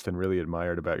noticed and really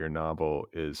admired about your novel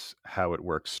is how it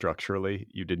works structurally.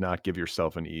 You did not give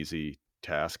yourself an easy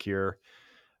task here.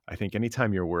 I think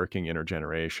anytime you're working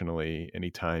intergenerationally,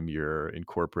 anytime you're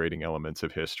incorporating elements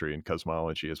of history and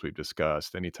cosmology, as we've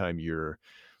discussed, anytime you're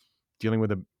dealing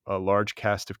with a large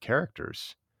cast of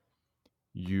characters,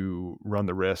 you run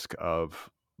the risk of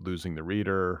losing the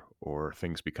reader or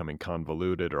things becoming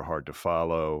convoluted or hard to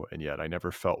follow. And yet I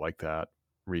never felt like that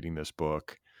reading this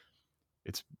book.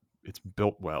 It's it's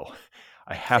built well.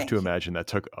 I have to Thank you. imagine that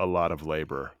took a lot of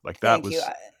labor. Like that Thank you. was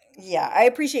Yeah, I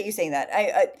appreciate you saying that.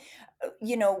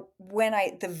 When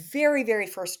the very, very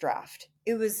first draft,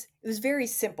 it was very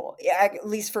simple. Yeah, at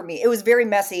least for me, it was very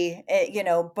messy,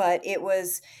 but it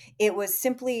was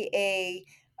simply a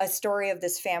story of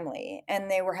this family, and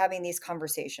they were having these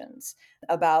conversations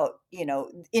about,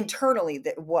 internally,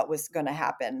 that what was going to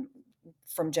happen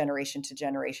from generation to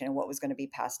generation, and what was going to be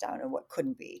passed down and what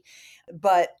couldn't be.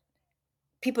 But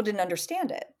people didn't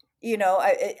understand it.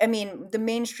 I mean, the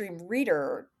mainstream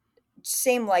reader,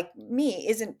 same like me,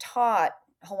 isn't taught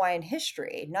Hawaiian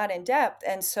history, not in depth.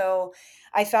 And so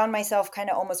I found myself kind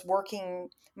of almost working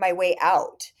my way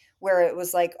out, where it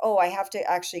was like, oh, I have to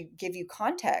actually give you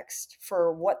context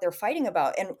for what they're fighting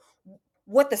about, and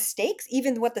what the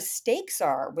stakes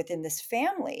are within this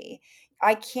family.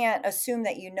 I can't assume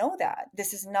that that.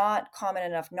 This is not common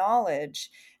enough knowledge.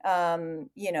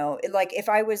 Like if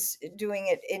I was doing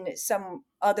it in some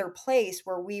other place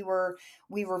where we were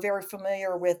very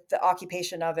familiar with the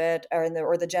occupation of it, or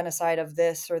the genocide of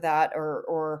this or that,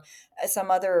 or some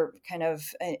other kind of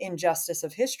injustice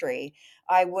of history,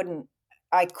 I wouldn't.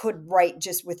 I could write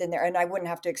just within there, and I wouldn't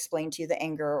have to explain to you the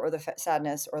anger or the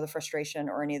sadness or the frustration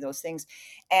or any of those things.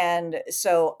 And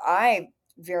so I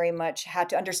very much had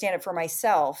to understand it for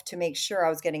myself to make sure I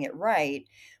was getting it right,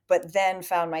 but then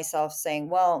found myself saying,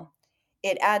 well,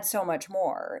 it adds so much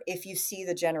more if you see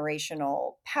the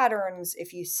generational patterns,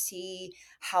 if you see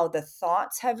how the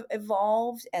thoughts have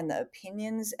evolved, and the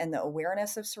opinions and the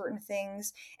awareness of certain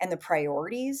things and the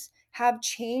priorities have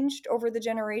changed over the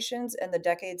generations and the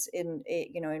decades in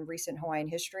recent Hawaiian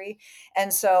history.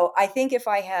 And so I think if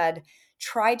I had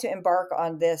tried to embark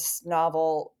on this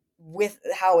novel with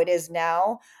how it is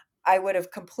now, I would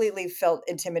have completely felt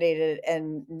intimidated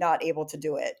and not able to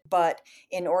do it. But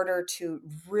in order to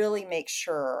really make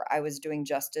sure I was doing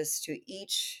justice to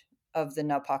each of the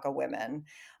Naupaka women,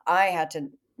 I had to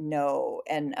know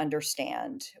and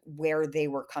understand where they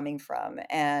were coming from.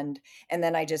 And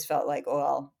then I just felt like,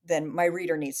 well, then my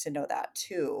reader needs to know that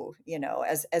too,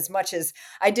 as much as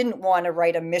I didn't want to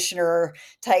write a missioner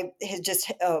type,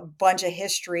 just a bunch of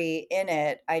history in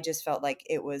it. I just felt like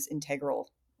it was integral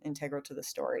to the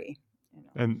story.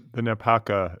 and the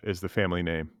Napaka is the family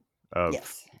name of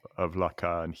Yes.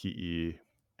 Laka and Hi'i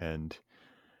and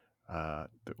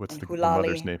what's And the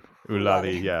mother's Hulali. name?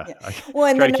 Hulali. Ulali. Yeah, Yeah. I Well,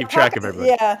 and try the to keep track naupaka, of everybody.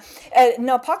 yeah.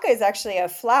 Naupaka is actually a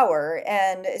flower,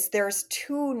 and there's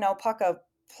two naupaka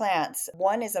plants.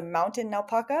 One is a mountain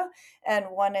naupaka, and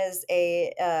one is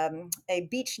a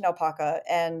beach naupaka,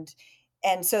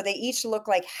 and so they each look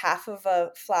like half of a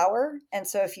flower. And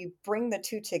so if you bring the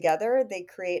two together, they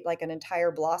create like an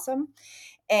entire blossom.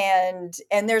 And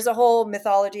there's a whole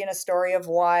mythology and a story of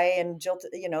why, and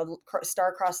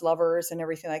star-crossed lovers and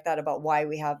everything like that, about why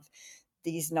we have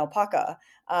these naupaka.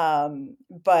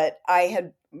 But I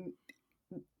had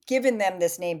given them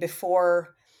this name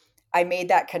before I made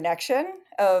that connection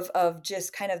of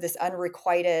just kind of this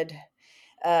unrequited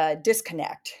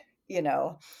disconnect, you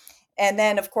know. And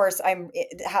then, of course,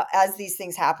 as these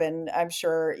things happen, I'm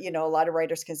sure, a lot of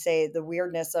writers can say the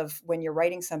weirdness of when you're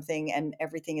writing something and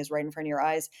everything is right in front of your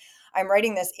eyes. I'm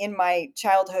writing this in my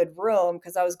childhood room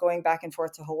because I was going back and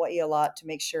forth to Hawaii a lot to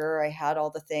make sure I had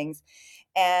all the things.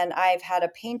 And I've had a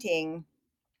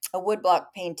woodblock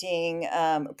painting,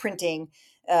 printing,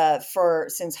 for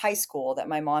since high school, that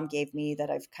my mom gave me, that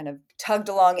I've kind of tugged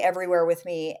along everywhere with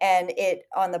me. And it,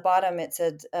 on the bottom, it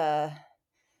said,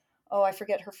 oh, I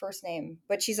forget her first name,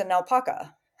 but she's a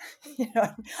Naupaka.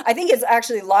 I think it's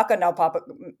actually Laka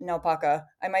Naupaka.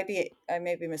 I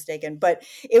may be mistaken, but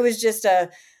it was just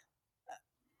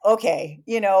okay.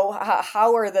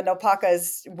 How are the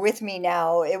Naupakas with me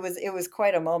now? It was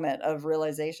quite a moment of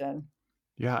realization.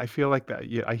 Yeah, I feel like that.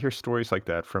 Yeah, I hear stories like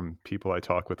that from people I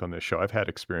talk with on this show. I've had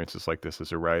experiences like this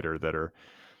as a writer that are,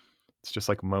 it's just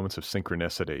like moments of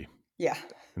synchronicity. Yeah.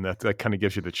 And that kind of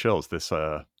gives you the chills.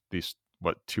 These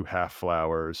what two half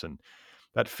flowers, and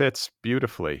that fits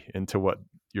beautifully into what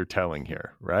you're telling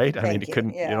here, right? I mean, Thank you.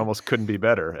 it Yeah. almost couldn't be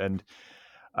better. And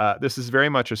this is very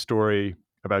much a story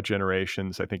about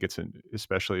generations. I think it's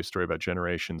especially a story about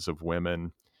generations of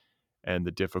women and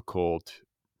the the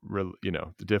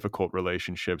difficult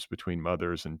relationships between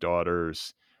mothers and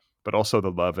daughters, but also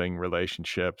the loving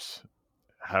relationships.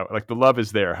 How, like, the love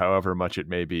is there, however much it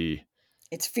may be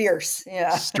It's fierce.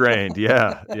 Yeah. strained.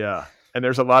 Yeah, yeah. And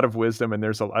there's a lot of wisdom, and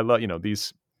I love,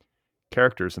 these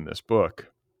characters in this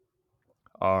book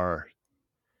are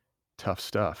tough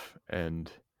stuff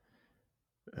and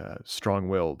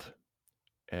strong-willed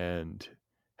and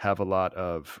have a lot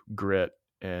of grit.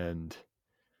 And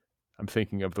I'm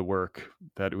thinking of the work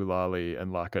that Ulali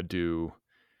and Laka do,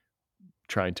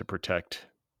 trying to protect,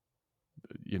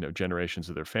 generations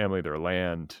of their family, their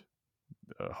land,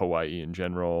 Hawaii in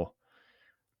general.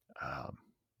 Um,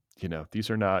 these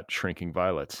are not shrinking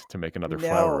violets, to make another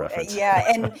flower No, reference.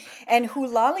 yeah, and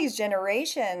Hulali's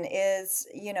generation is,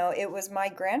 it was my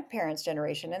grandparents'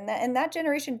 generation, and that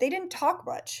generation, they didn't talk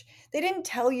much. They didn't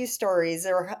tell you stories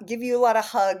or give you a lot of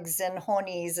hugs and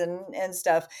honies and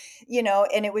stuff,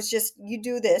 and it was just, you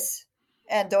do this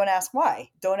and don't ask why,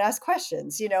 don't ask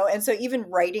questions, and so even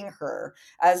writing her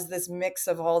as this mix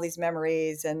of all these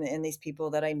memories and these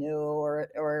people that I knew,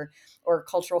 or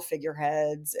cultural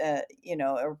figureheads,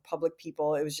 or public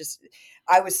people, it was just,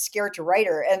 I was scared to write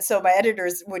her. And so my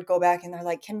editors would go back and they're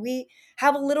like, can we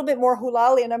have a little bit more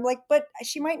Hulali? And I'm like, but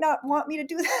she might not want me to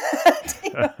do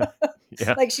that.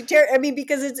 Yeah. Like I mean,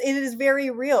 because it is very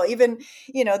real. Even,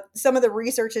 some of the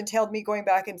research entailed me going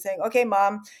back and saying, okay,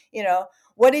 mom,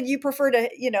 what did you prefer to,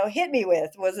 hit me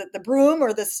with? Was it the broom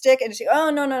or the stick? And she, oh,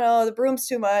 no, the broom's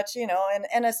too much, and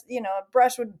a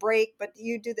brush would break, but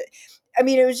you do the, I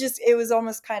mean, it was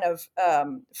almost kind of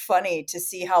funny to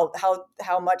see how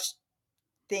much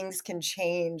things can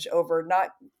change over not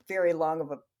very long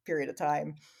of a period of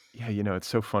time. Yeah, it's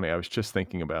so funny. I was just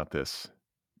thinking about this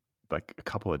like a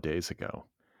couple of days ago.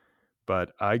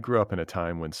 But I grew up in a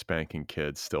time when spanking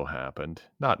kids still happened.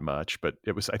 Not much, but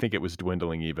I think it was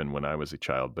dwindling even when I was a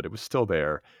child, but it was still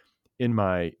there. In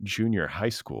my junior high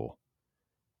school,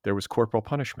 there was corporal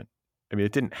punishment. I mean,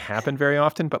 it didn't happen very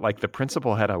often, but like the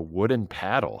principal had a wooden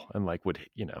paddle and like would,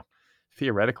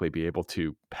 theoretically be able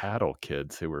to paddle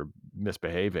kids who were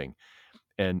misbehaving.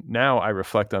 And now I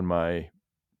reflect on my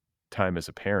time as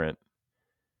a parent.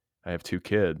 I have two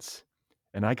kids,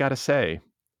 and I got to say,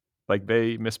 like,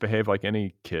 they misbehave like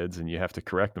any kids, and you have to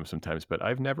correct them sometimes, but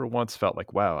I've never once felt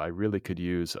like, wow, I really could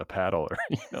use a paddle, or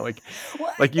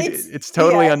Well, it's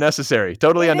totally yeah, unnecessary,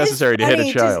 totally it is unnecessary to hit a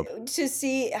funny child. to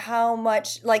see how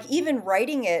much, like, even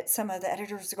writing it, some of the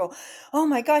editors would go, "Oh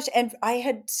my gosh!" And I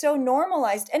had so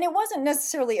normalized, and it wasn't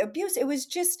necessarily abuse; it was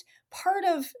just part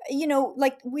of,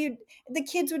 like, the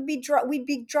kids would we'd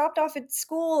be dropped off at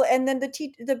school, and then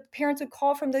the parents would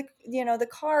call from the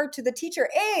car to the teacher,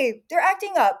 "Hey, they're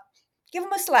acting up. Give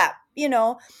them a slap."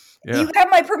 Yeah. You have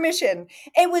my permission.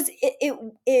 It was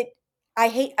it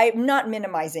I'm not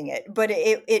minimizing it, but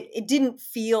it didn't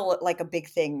feel like a big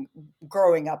thing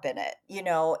growing up in it,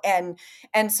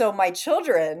 and so my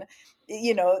children,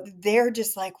 they're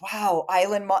just like, wow,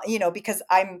 because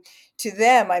to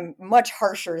them, I'm much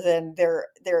harsher than their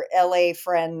LA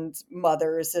friends'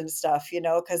 mothers and stuff,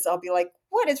 because I'll be like,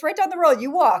 what? It's right down the road. You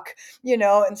walk,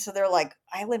 and so they're like,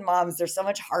 island moms, they're so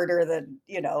much harder than,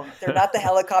 they're not the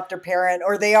helicopter parent,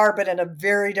 or they are, but in a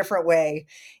very different way,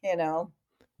 you know.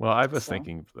 Well, I was So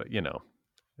thinking,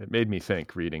 it made me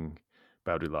think reading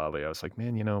about Ulali. I was like,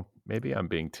 man, maybe I'm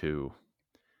being too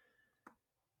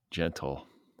gentle.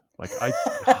 Like,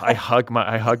 I hug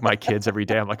my kids every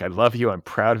day. I'm like, I love you. I'm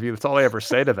proud of you. That's all I ever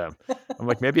say to them. I'm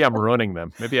like, maybe I'm ruining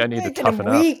them. Maybe I need to making them toughen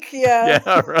up. weak, yeah.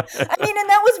 Yeah, right. I mean, and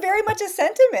that was very much a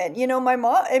sentiment, my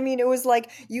mom, I mean, it was like,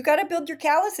 you got to build your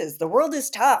calluses. The world is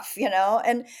tough,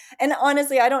 and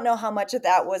honestly, I don't know how much of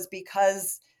that was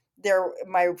because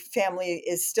my family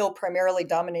is still primarily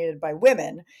dominated by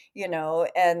women,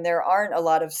 and there aren't a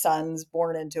lot of sons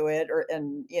born into it,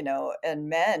 and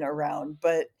men around,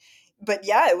 but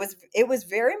yeah, it was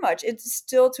very much, it's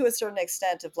still to a certain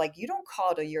extent of like, you don't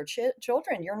coddle your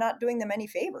children, you're not doing them any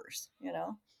favors.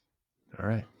 All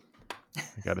right. I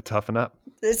got to toughen up.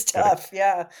 It's Got to. tough,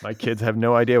 yeah. My kids have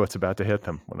no idea what's about to hit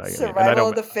them and Survival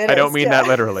of the I don't fittest, mean yeah. that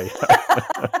literally.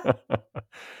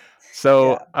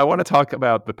 So Yeah, I want to talk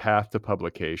about the path to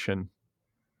publication,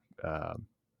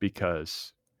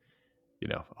 because,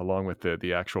 along with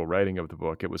the actual writing of the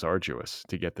book, it was arduous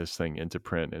to get this thing into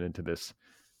print and into this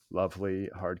lovely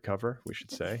hardcover, we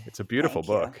should say. It's a beautiful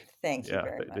thank you. book. Thank you Yeah,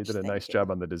 very they much. did a Thank nice you.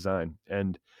 job on the design.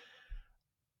 And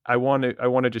I want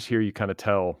to just hear you kind of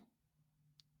tell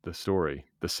the story,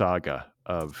 the saga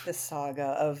of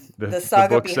the the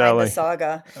saga book behind the selling.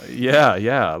 saga. Yeah,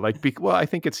 yeah. Like, well, I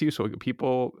think it's useful.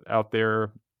 People out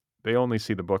there, they only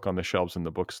see the book on the shelves in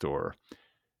the bookstore.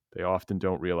 They often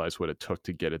don't realize what it took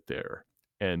to get it there.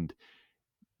 And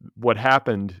what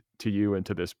happened to you and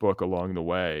to this book along the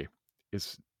way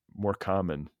is more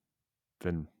common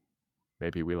than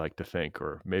maybe we like to think,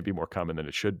 or maybe more common than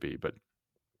it should be. But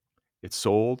it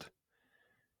sold,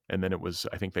 and then it was,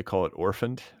 I think they call it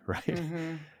orphaned, right?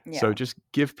 So Yeah. just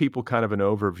give people kind of an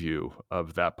overview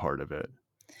of that part of it.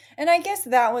 And I guess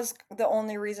that was the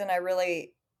only reason I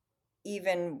really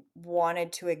even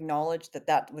wanted to acknowledge that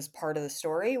that was part of the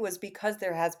story, was because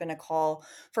there has been a call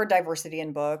for diversity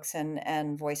in books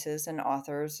and voices and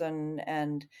authors um,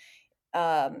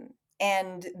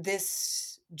 and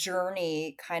this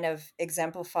journey kind of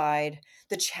exemplified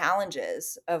the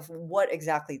challenges of what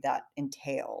exactly that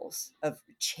entails of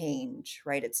change,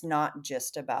 right? It's not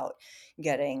just about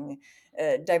getting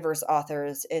diverse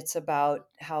authors, it's about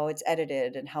how it's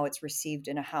edited and how it's received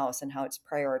in a house and how it's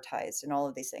prioritized and all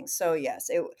of these things. So, yes,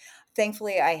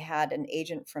 thankfully, I had an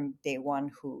agent from day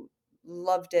one who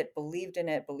loved it, believed in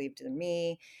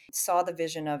me, saw the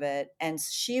vision of it, and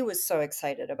she was so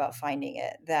excited about finding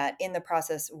it that in the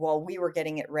process, while we were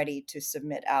getting it ready to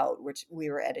submit out, which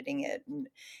we were editing it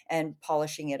and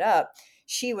polishing it up,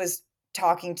 she was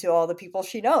talking to all the people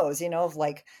she knows, of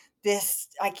like, this,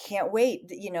 I can't wait,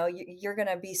 you're going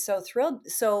to be so thrilled.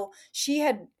 So she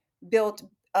had built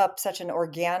up such an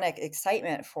organic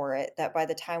excitement for it that by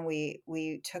the time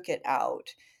we took it out,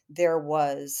 there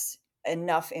was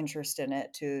enough interest in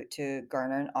it to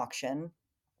garner an auction.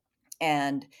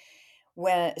 And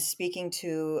when speaking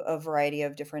to a variety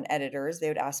of different editors, they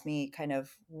would ask me kind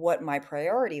of what my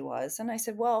priority was, and I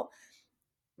said, well,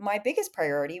 my biggest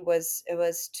priority was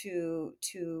to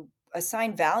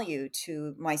assign value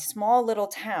to my small little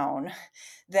town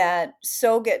that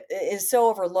is so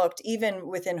overlooked even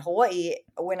within Hawaii.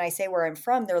 When I say where I'm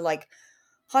from, they're like,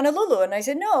 Honolulu. And I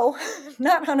said, no,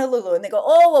 not Honolulu. And they go,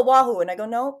 oh, Oahu. And I go,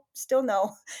 no, still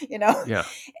no, you know? Yeah.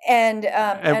 And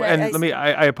And let me,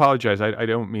 I apologize. I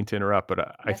don't mean to interrupt, but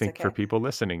I that's think for okay. people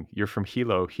listening, you're from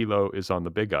Hilo. Hilo is on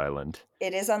the Big Island.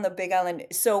 It is on the Big Island.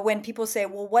 So when people say,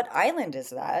 well, what island is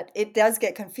that? It does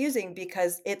get confusing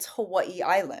because it's Hawaii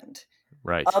Island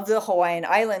Right. of the Hawaiian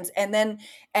Islands. And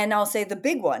I'll say the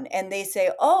big one. And they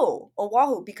say, oh,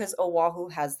 Oahu, because Oahu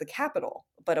has the capital.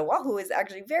 But Oahu is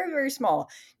actually very, very small,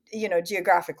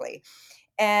 geographically.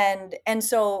 And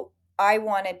so I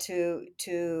wanted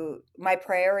to my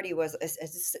priority was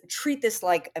treat this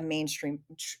like a mainstream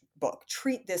book,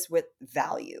 treat this with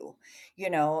value,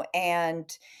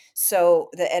 and so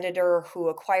the editor who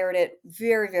acquired it,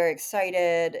 very, very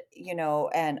excited,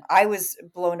 and I was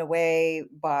blown away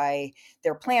by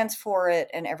their plans for it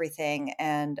and everything.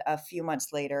 And a few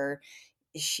months later,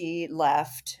 she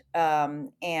left,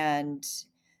 and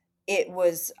it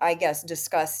was, I guess,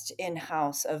 discussed in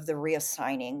house of the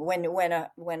reassigning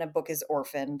when a book is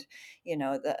orphaned.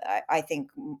 I think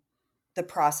the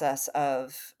process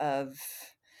of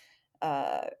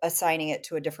assigning it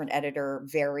to a different editor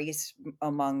varies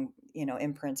among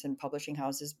imprints and publishing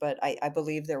houses, but I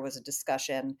believe there was a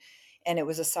discussion, and it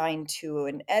was assigned to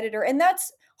an editor, and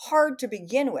that's hard to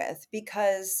begin with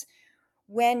because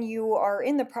when you are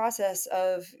in the process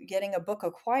of getting a book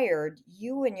acquired,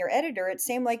 you and your editor, it's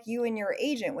same like you and your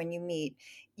agent when you meet.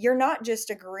 They're not just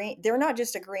agreeing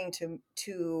to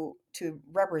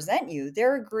represent you.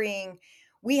 They're agreeing,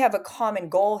 we have a common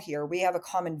goal here. We have a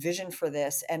common vision for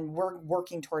this, and we're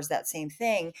working towards that same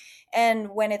thing.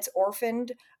 And when it's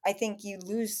orphaned, I think you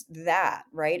lose that,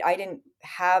 right? I didn't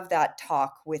have that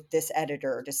talk with this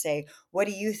editor to say, what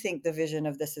do you think the vision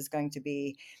of this is going to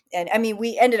be? And I mean,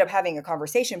 we ended up having a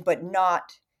conversation, but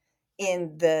not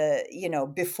in the,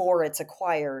 before it's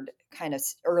acquired kind of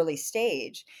early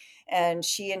stage. And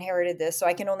she inherited this. So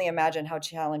I can only imagine how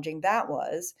challenging that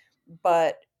was.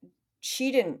 But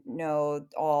she didn't know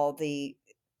all the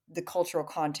cultural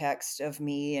context of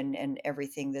me and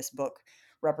everything this book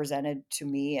represented to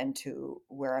me and to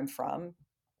where I'm from.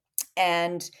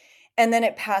 And and then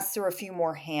it passed through a few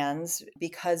more hands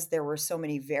because there were so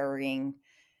many varying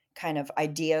kind of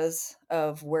ideas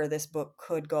of where this book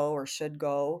could go or should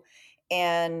go.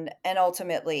 And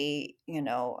ultimately,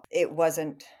 it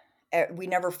wasn't, we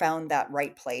never found that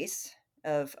right place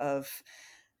of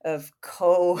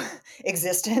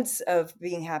coexistence, of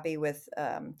being happy with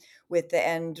the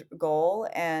end goal.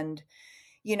 And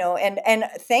and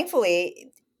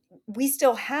thankfully, we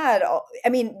still had, I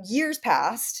mean, years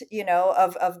passed,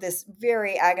 of this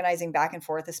very agonizing back and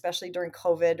forth, especially during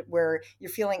COVID, where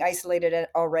you're feeling isolated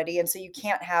already. And so you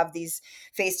can't have these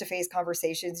face-to-face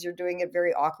conversations. You're doing it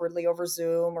very awkwardly over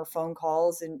Zoom or phone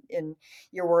calls, and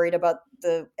you're worried about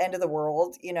the end of the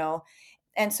world.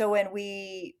 And so when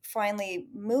we finally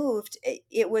moved,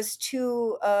 it was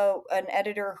to an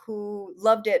editor who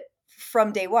loved it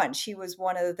from day one. She was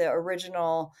one of the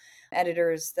original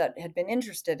editors that had been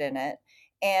interested in it.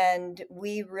 And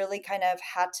we really kind of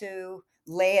had to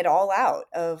lay it all out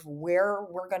of where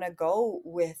we're going to go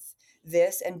with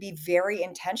this and be very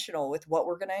intentional with what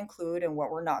we're going to include and what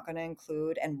we're not going to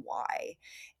include and why.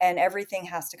 And everything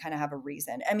has to kind of have a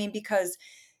reason. I mean, because,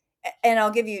 and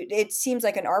I'll give you, it seems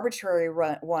like an arbitrary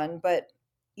one, but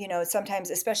sometimes,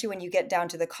 especially when you get down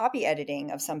to the copy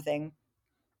editing of something,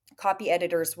 copy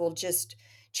editors will just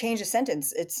change a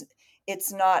sentence.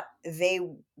 It's not they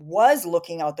was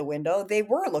looking out the window, they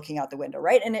were looking out the window,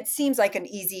 right? And it seems like an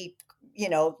easy,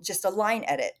 just a line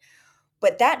edit,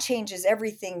 but that changes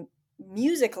everything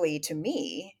musically to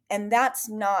me, and that's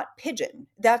not pigeon.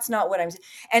 That's not what I'm.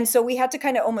 And so we had to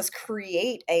kind of almost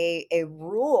create a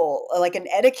rule, like an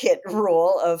etiquette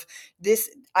rule of this.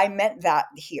 I meant that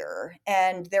here,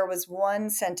 and there was one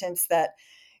sentence that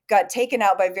got taken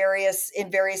out in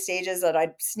various stages that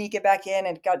I'd sneak it back in,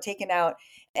 and got taken out.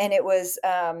 And it was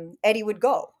Eddie would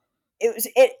go.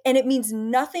 And it means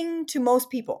nothing to most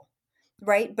people,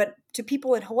 right? But to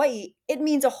people in Hawaii, it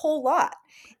means a whole lot.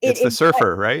 It, It's the it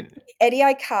surfer, right? Eddie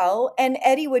Aikau, and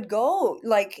Eddie would go,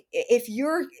 like, if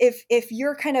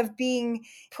you're kind of being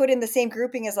put in the same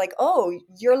grouping as, like, oh,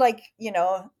 you're like,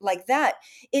 like that,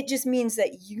 it just means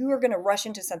that you're going to rush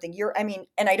into something. I mean,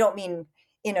 and I don't mean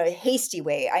in a hasty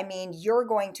way. I mean, you're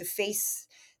going to face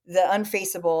the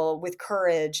unfaceable with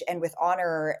courage and with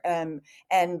honor,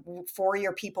 and for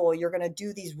your people, you're going to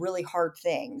do these really hard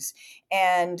things.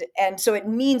 And so it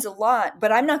means a lot,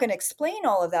 but I'm not going to explain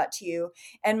all of that to you.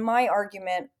 And my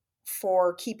argument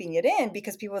for keeping it in,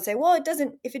 because people would say, well,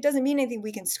 if it doesn't mean anything,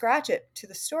 we can scratch it to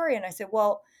the story. And I said,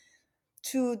 well,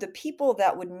 to the people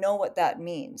that would know what that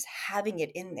means, having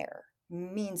it in there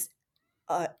means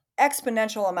an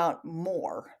exponential amount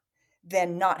more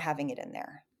than not having it in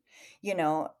there.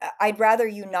 I'd rather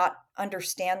you not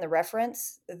understand the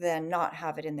reference than not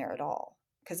have it in there at all,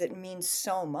 because it means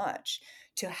so much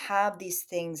to have these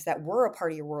things that were a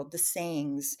part of your world, the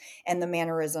sayings and the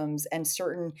mannerisms and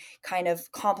certain kind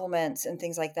of compliments and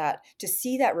things like that. To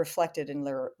see that reflected in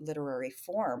literary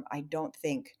form, I don't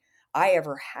think I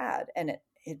ever had. And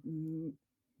it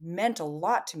meant a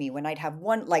lot to me when I'd have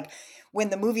one, like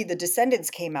when the movie The Descendants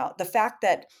came out, the fact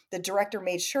that the director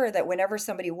made sure that whenever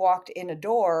somebody walked in a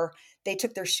door, they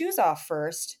took their shoes off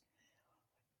first.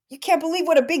 You can't believe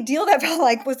what a big deal that felt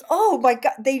like. Was, oh my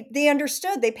God, they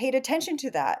understood, they paid attention to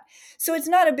that. So it's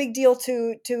not a big deal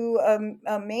to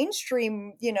a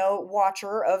mainstream,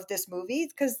 watcher of this movie,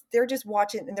 because they're just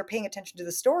watching and they're paying attention to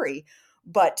the story.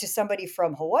 But to somebody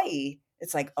from Hawaii,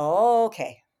 it's like, oh,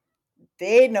 okay,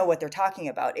 they know what they're talking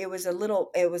about. It was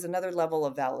another level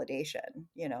of validation.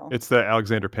 It's the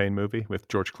Alexander Payne movie with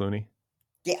George Clooney.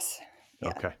 Yes.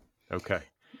 Yeah. Okay.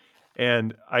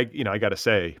 And I got to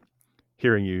say,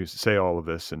 hearing you say all of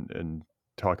this and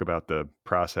talk about the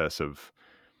process of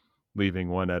leaving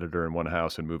one editor in one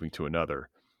house and moving to another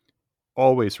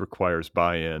always requires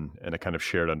buy-in and a kind of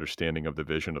shared understanding of the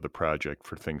vision of the project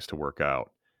for things to work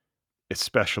out,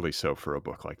 especially so for a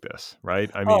book like this, right?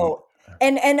 I mean, Oh,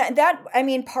 and that, I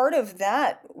mean, part of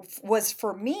that was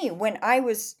for me when I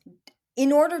was,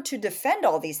 in order to defend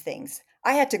all these things,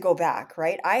 I had to go back,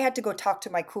 right? I had to go talk to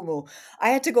my kumu. I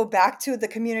had to go back to the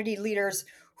community leaders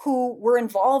who were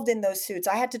involved in those suits.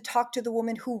 I had to talk to the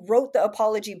woman who wrote the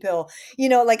apology bill.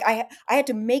 Like I had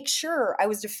to make sure I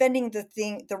was defending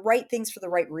the right things for the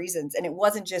right reasons. And it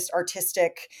wasn't just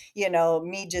artistic,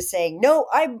 me just saying, no,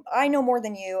 I know more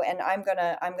than you, and I'm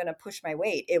gonna push my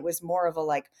weight. It was more of a,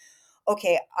 like,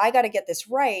 okay, I got to get this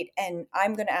right, and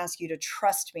I'm going to ask you to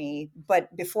trust me.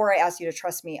 But before I ask you to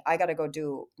trust me, I got to go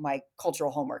do my cultural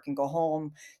homework and go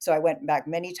home. So I went back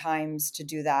many times to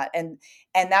do that. And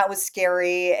that was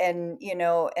scary, and,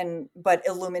 but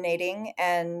illuminating.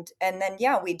 And then,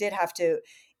 yeah, we did have to,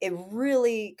 it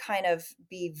really kind of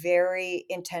be very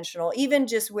intentional, even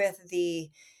just with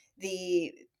the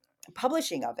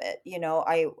publishing of it.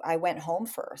 I went home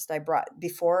first.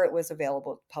 Before it was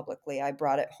available publicly, I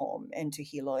brought it home into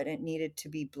Hilo, and it needed to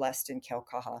be blessed in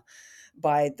Keaukaha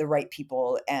by the right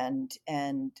people, and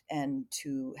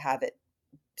to have it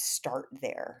start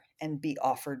there and be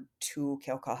offered to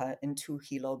Keaukaha and to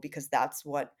Hilo, because that's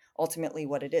ultimately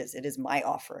what it is. It is my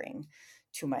offering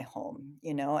to my home,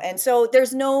 And so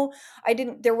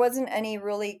there wasn't any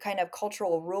really kind of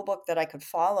cultural rule book that I could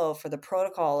follow for the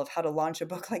protocol of how to launch a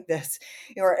book like this,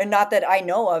 and not that I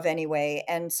know of anyway.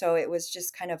 And so it was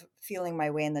just kind of feeling my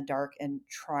way in the dark and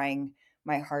trying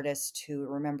my hardest to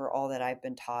remember all that I've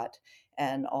been taught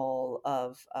and all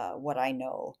of what I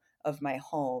know of my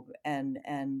home,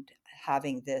 and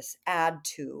having this add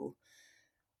to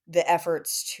the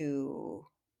efforts to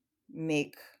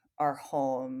make our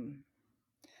home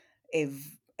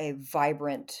a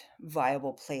vibrant,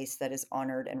 viable place that is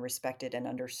honored and respected and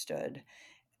understood,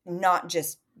 not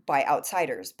just by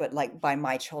outsiders, but like by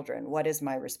my children. What is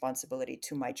my responsibility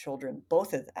to my children,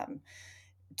 both of them,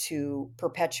 to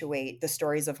perpetuate the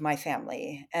stories of my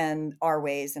family and our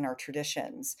ways and our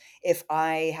traditions? If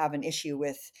I have an issue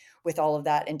with all of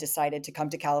that and decided to come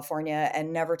to California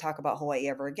and never talk about Hawaii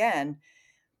ever again,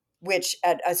 which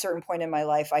at a certain point in my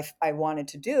life I wanted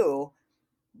to do,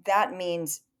 that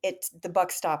means the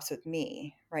buck stops with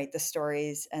me, right? The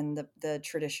stories and the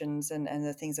traditions and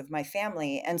the things of my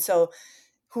family. And so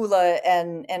hula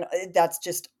and that's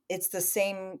just, it's the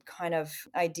same kind of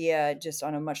idea, just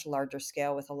on a much larger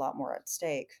scale with a lot more at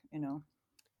stake.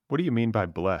 What do you mean by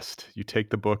blessed? You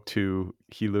take the book to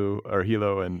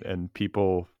Hilo and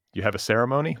people, you have a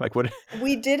ceremony? Like what?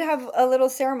 We did have a little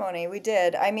ceremony. We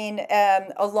did. I mean,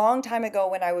 a long time ago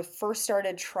when I was first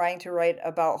started trying to write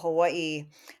about Hawaii,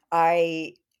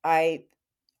 I I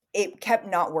it kept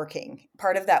not working.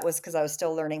 Part of that was because I was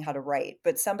still learning how to write,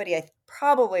 but somebody,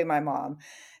 probably my mom,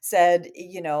 said,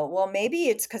 "Well, maybe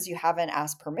it's because you haven't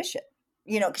asked permission."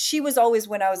 'Cause she was always,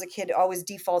 when I was a kid, always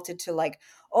defaulted to like,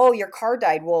 "Oh, your car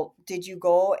died. Well, did you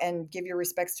go and give your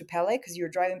respects to Pele because you were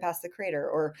driving past the crater?"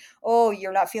 Or, "Oh,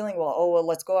 you're not feeling well. Oh, well,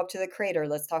 let's go up to the crater.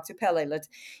 Let's talk to Pele. Let's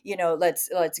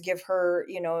give her,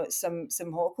 some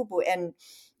hokupu." And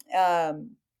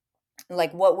um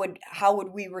like, how would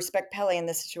we respect Pele in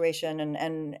this situation,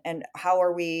 and how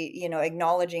are we,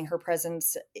 acknowledging her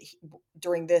presence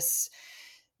during this,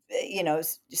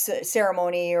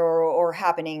 ceremony or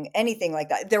happening, anything like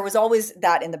that. There was always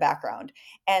that in the background.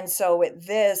 And so with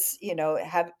this,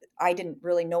 have I didn't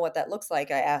really know what that looks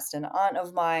like. I asked an aunt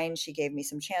of mine. She gave me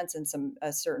some chants and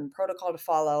a certain protocol to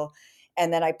follow.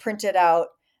 And then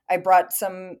I brought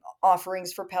some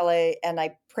offerings for Pele, and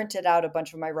I printed out a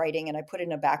bunch of my writing and I put it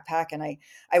in a backpack, and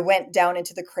I went down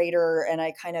into the crater, and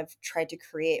I kind of tried to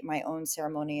create my own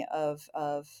ceremony of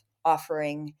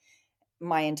offering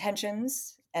my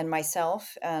intentions and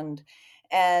myself, and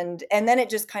then it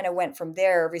just kind of went from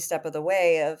there every step of the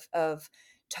way of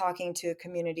talking to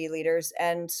community leaders.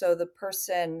 And so the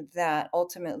person that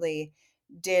ultimately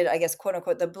did, I guess, quote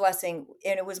unquote, the blessing,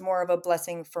 and it was more of a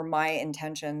blessing for my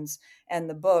intentions, and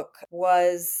the book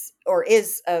was, or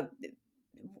is,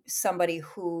 somebody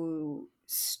who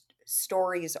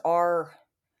stories are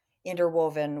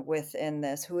interwoven within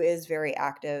this, who is very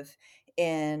active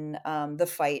in the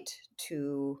fight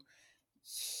to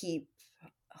keep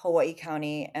Hawaii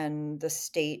County and the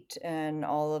state and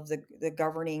all of the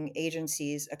governing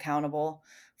agencies accountable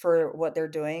for what they're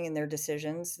doing and their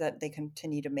decisions that they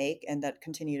continue to make and that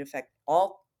continue to affect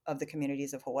all of the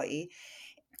communities of Hawaii.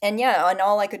 And yeah, and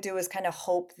all I could do is kind of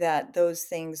hope that those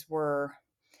things were,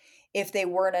 if they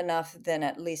weren't enough, then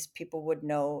at least people would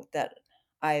know that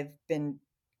I've been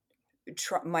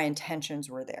my intentions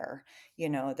were there,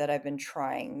 that I've been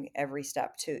trying every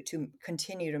step to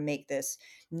continue to make this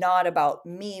not about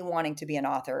me wanting to be an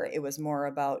author. It was more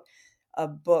about a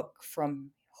book from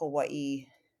Hawaii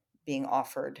being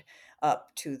offered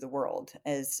up to the world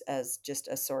as just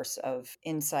a source of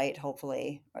insight,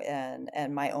 hopefully, and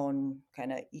my own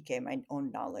kind of ike, my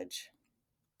own knowledge.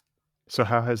 So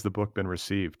how has the book been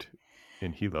received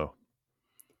in Hilo?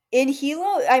 In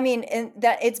Hilo, I mean, and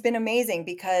that it's been amazing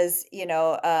because,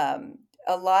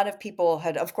 a lot of people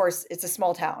had, of course, it's a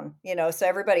small town, so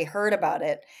everybody heard about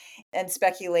it and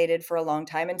speculated for a long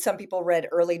time. And some people read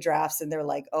early drafts and they're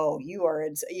like, "Oh, you are,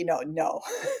 no,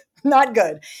 not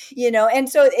good," And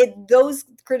so those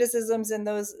criticisms and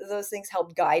those things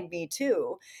helped guide me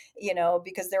too,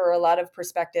 because there were a lot of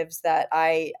perspectives that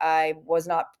I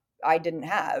didn't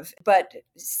have. But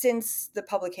since the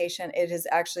publication, it has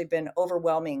actually been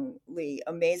overwhelmingly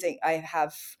amazing. I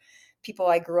have people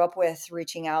I grew up with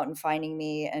reaching out and finding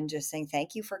me and just saying,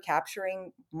 "Thank you for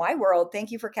capturing my world. Thank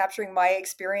you for capturing my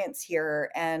experience here."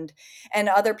 And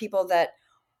other people that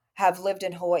have lived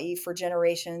in Hawaii for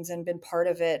generations and been part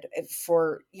of it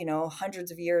for,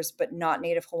 hundreds of years, but not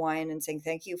Native Hawaiian, and saying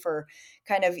thank you for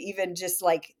kind of even just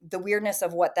like the weirdness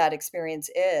of what that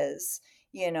experience is,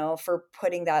 for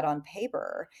putting that on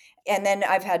paper. And then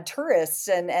I've had tourists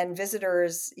and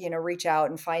visitors, reach out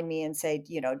and find me and say,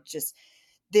 just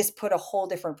this put a whole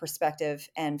different perspective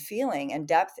and feeling and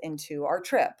depth into our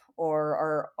trip,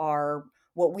 or our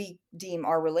what we deem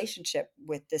our relationship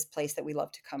with this place that we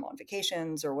love to come on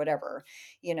vacations or whatever.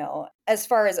 As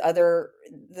far as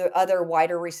the other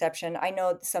wider reception, I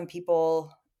know some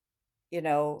people, you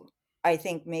know I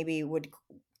think maybe would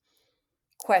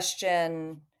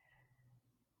question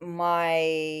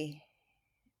my,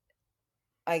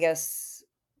 I guess,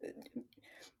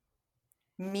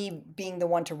 me being the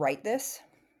one to write this.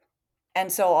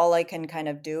 And so all I can kind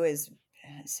of do is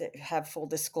have full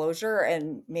disclosure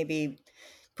and maybe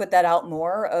put that out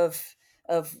more of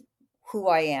who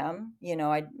I am.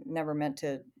 I never meant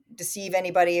to deceive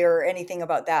anybody or anything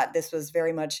about that. This was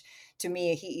very much, to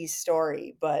me, a Hi'i's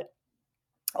story. But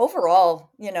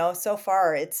overall, so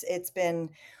far it's been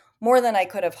more than I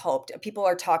could have hoped. People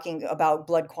are talking about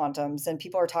blood quantums, and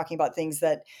people are talking about things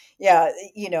that, yeah,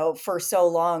 for so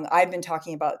long I've been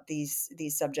talking about these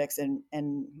subjects,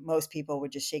 and most people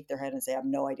would just shake their head and say, I have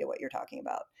no idea what you're talking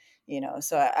about.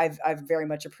 So I've very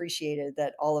much appreciated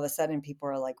that all of a sudden people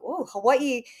are like, oh,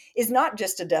 Hawaii is not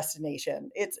just a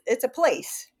destination. It's a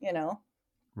place.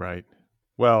 Right.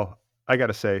 Well, I got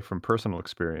to say from personal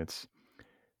experience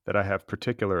that I have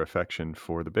particular affection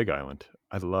for the Big Island.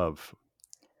 I love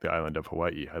the island of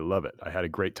Hawaii. I love it. I had a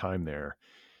great time there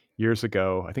years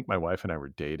ago. I think my wife and I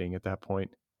were dating at that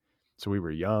point. So we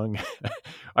were young.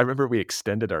 I remember we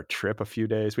extended our trip a few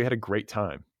days. We had a great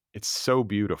time. It's so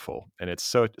beautiful, and it's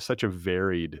such a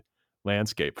varied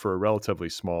landscape for a relatively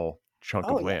small chunk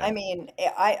Oh of yeah, I land. mean,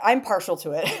 I'm partial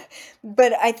to it,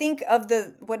 but I think of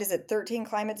the, what is it, 13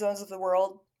 climate zones of the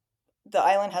world, the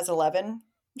island has 11,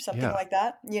 something Yeah. like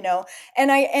that.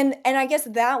 And I guess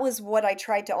that was what I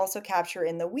tried to also capture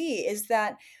in the We, is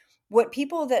that what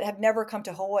people that have never come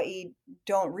to Hawaii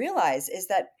don't realize is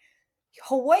that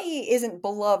Hawaii isn't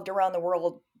beloved around the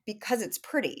world because it's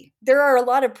pretty. There are a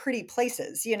lot of pretty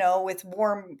places, with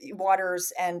warm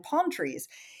waters and palm trees.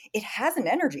 It has an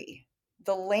energy.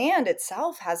 The land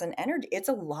itself has an energy. It's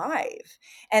alive.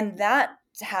 And that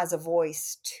has a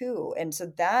voice too. And so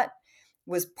that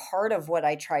was part of what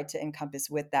I tried to encompass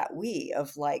with that We,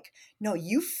 of like, no,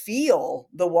 you feel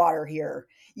the water here.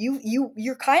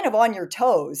 You're kind of on your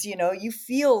toes, you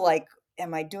feel like,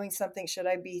 am I doing something? Should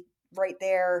I be right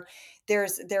there?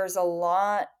 There's a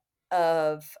lot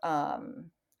of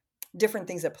different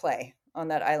things at play on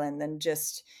that island than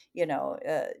just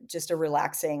a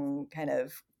relaxing kind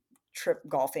of trip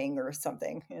golfing or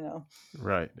something.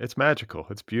 Right. It's magical.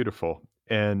 It's beautiful.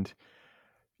 And,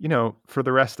 for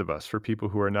the rest of us, for people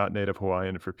who are not Native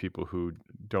Hawaiian, for people who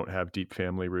don't have deep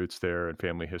family roots there and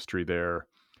family history there,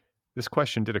 this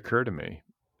question did occur to me.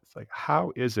 It's like,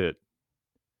 how is it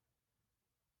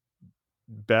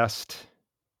best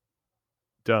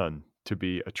done to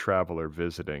be a traveler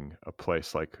visiting a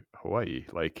place like Hawaii?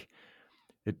 Like,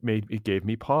 it gave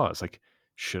me pause. Like,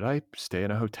 should I stay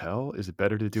in a hotel? Is it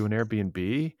better to do an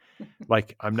Airbnb?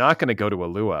 Like, I'm not going to go to a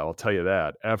luau, I'll tell you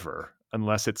that, ever,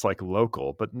 unless it's like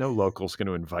local, but no local's going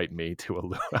to invite me to a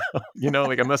luau,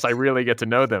 like unless I really get to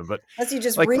know them. But Unless you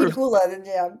just like read for hula, then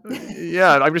yeah.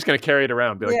 yeah, I'm just going to carry it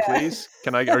around, be like, Yeah. please,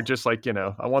 can I, or just like,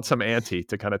 I want some auntie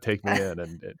to kind of take me in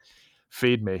and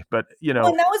feed me. But Well,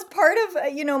 and that was part of,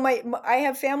 I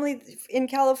have family in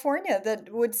California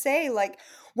that would say, like,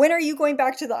 when are you going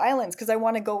back to the islands? Because I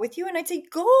want to go with you. And I'd say,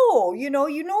 go, you know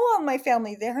all my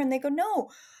family there. And they go, no,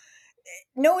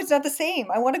 no, it's not the same.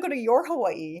 I want to go to your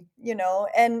Hawaii.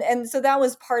 And so that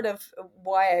was part of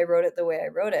why I wrote it the way I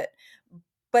wrote it.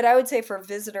 But I would say for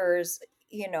visitors,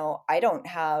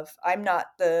 I'm not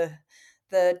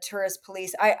the tourist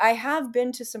police. I have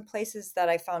been to some places that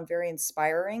I found very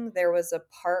inspiring. There was a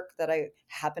park that I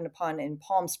happened upon in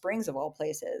Palm Springs, of all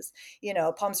places.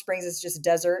 Palm Springs is just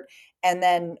desert, and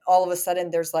then all of a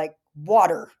sudden there's like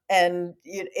water, and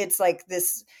it's like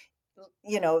this,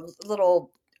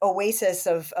 little oasis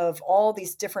of all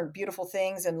these different beautiful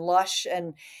things and lush.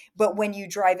 And but when you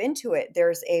drive into it,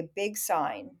 there's a big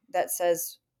sign that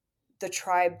says the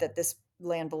tribe that this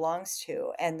land belongs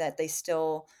to, and that they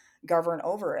still govern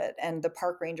over it, and the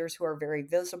park rangers, who are very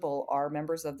visible, are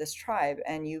members of this tribe,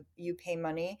 and you pay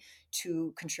money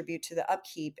to contribute to the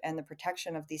upkeep and the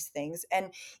protection of these things.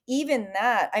 And even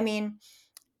that, I mean,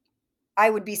 I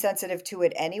would be sensitive to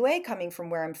it anyway, coming from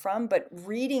where I'm from, but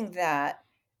reading that,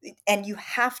 and you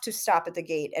have to stop at the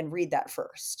gate and read that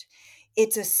first.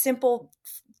 It's a simple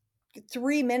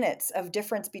 3 minutes of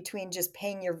difference between just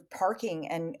paying your parking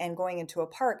and going into a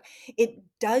park. It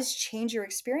does change your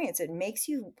experience. It makes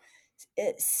you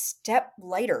step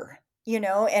lighter.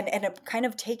 and kind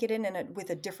of take it in with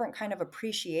a different kind of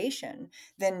appreciation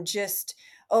than just,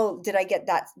 oh, did I get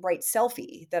that right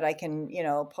selfie that I can,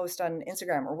 post on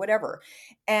Instagram or whatever.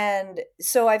 And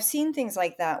so I've seen things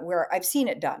like that where I've seen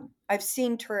it done. I've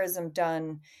seen tourism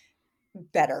done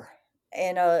better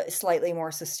in a slightly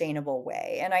more sustainable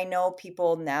way. And I know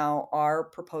people now are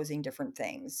proposing different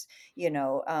things,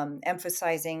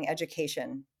 emphasizing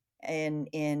education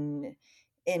in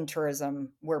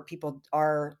tourism, where people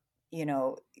are, you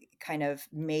know, kind of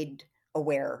made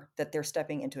aware that they're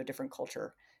stepping into a different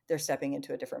culture. They're stepping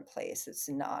into a different place. It's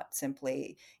not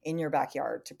simply in your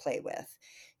backyard to play with,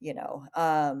 you know.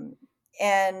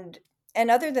 And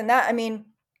other than that, I mean,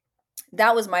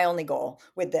 that was my only goal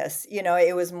with this.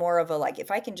 It was more of a, like,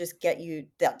 if I can just get you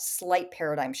that slight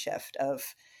paradigm shift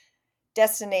of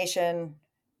destination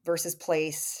versus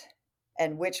place,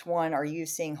 and which one are you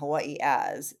seeing Hawaii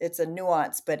as? It's a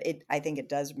nuance, but I think it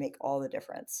does make all the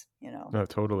difference. No,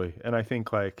 totally. And I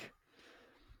think like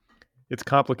it's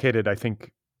complicated, I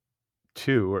think,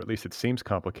 too, or at least it seems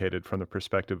complicated from the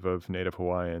perspective of Native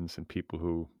Hawaiians and people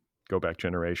who go back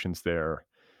generations there,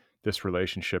 this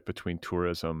relationship between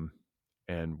tourism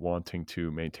and wanting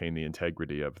to maintain the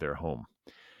integrity of their home.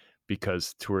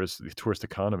 Because the tourist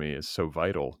economy is so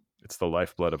vital. It's the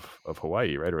lifeblood of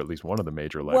Hawaii, right? Or at least one of the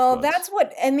major Well, lifebloods. that's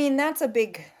what I mean. That's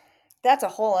a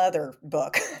whole other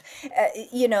book.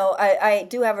 I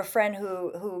do have a friend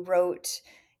who wrote.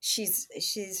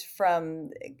 She's from,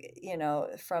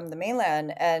 from the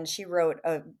mainland, and she wrote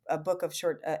a book of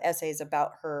short essays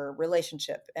about her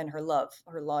relationship and her love,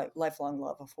 her lifelong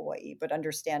love of Hawaii, but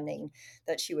understanding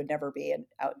that she would never be an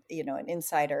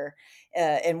insider,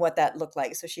 and what that looked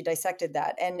like. So she dissected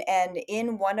that, and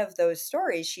in one of those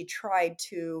stories, she tried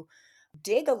to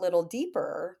dig a little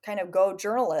deeper, kind of go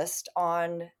journalist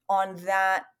on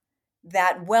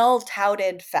that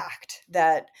well-touted fact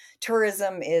that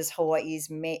tourism is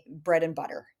Hawaii's bread and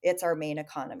butter. It's our main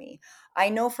economy. I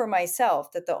know for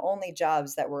myself that the only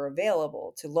jobs that were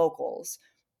available to locals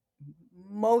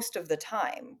most of the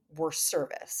time were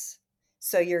service.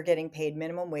 So you're getting paid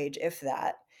minimum wage, if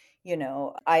that.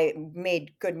 I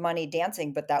made good money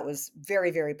dancing, but that was very,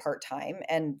 very part time.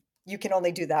 And you can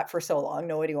only do that for so long.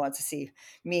 Nobody wants to see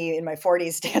me in my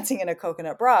 40s dancing in a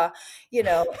coconut bra,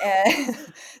 and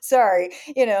sorry,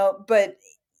 but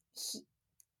he,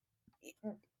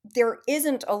 there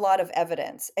isn't a lot of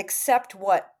evidence except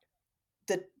what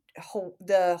the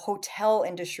the hotel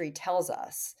industry tells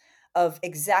us of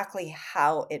exactly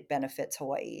how it benefits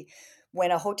Hawaii.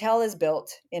 When a hotel is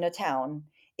built in a town,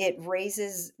 it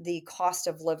raises the cost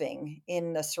of living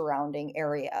in the surrounding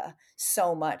area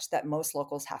so much that most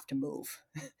locals have to move.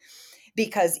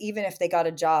 Because even if they got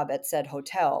a job at said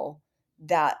hotel,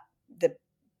 that the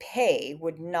pay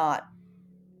would not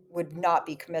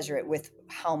be commensurate with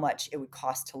how much it would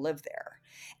cost to live there.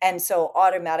 And so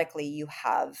automatically you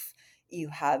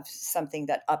have something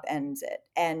that upends it.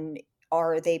 And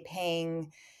are they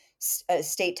paying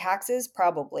state taxes?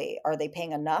 Probably. Are they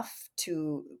paying enough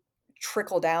to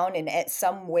trickle down in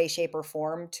some way, shape, or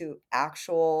form to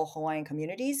actual Hawaiian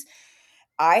communities?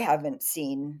 I haven't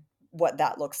seen what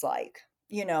that looks like,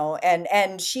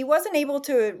 and she wasn't able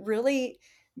to really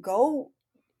go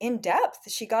in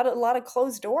depth. She got a lot of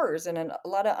closed doors and a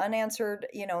lot of unanswered,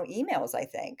 emails, I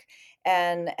think.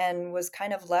 And was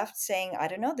kind of left saying, I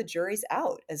don't know, the jury's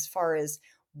out as far as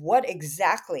what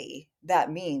exactly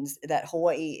that means, that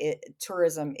Hawaii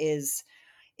tourism is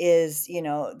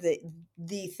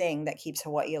the thing that keeps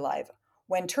Hawaii alive.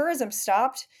 When tourism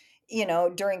stopped,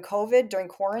 during COVID, during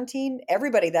quarantine,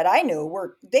 everybody that I knew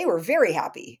were very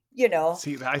happy.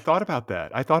 See, I thought about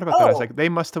that. I thought about that. I was Oh, like, they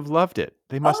must have loved it.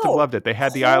 They must have oh, loved it. They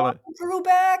had the corn island. grew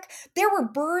back. There were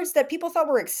birds that people thought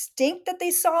were extinct that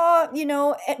they saw,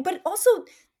 but also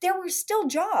there were still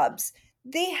jobs.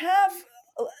 They have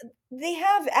uh, they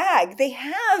have ag. They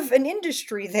have an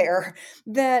industry there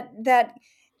that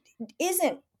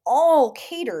isn't all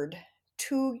catered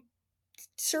to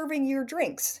serving your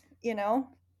drinks.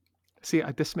 See,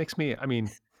 this makes me. I mean,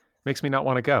 makes me not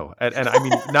want to go. And I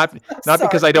mean, not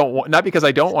because Sorry. I don't want, not because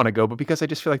I don't want to go, but because I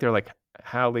just feel like they're like,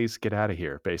 Howleys, get out of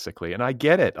here, basically. And I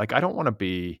get it. Like, I don't want to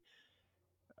be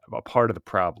a part of the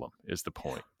problem. Is the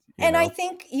point? You And I know.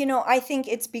 think, I think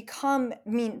it's become, I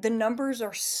mean, the numbers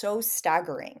are so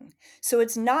staggering. So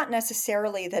it's not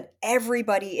necessarily that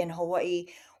everybody in Hawaii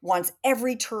wants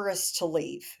every tourist to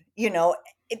leave.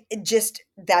 It just,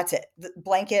 that's it, the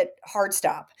blanket hard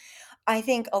stop. I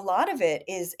think a lot of it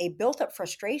is a built up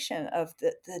frustration of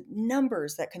the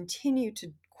numbers that continue to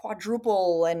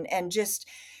quadruple and just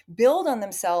build on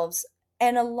themselves.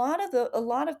 And a lot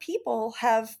of people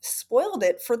have spoiled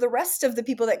it for the rest of the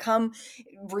people that come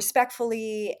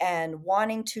respectfully and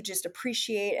wanting to just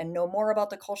appreciate and know more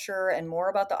about the culture and more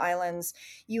about the islands.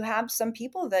 You have some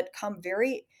people that come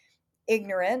very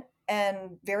ignorant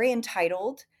and very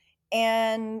entitled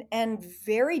and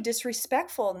very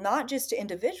disrespectful, not just to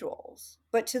individuals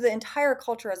but to the entire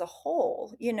culture as a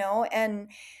whole,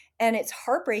 and it's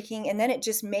heartbreaking. And then it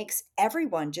just makes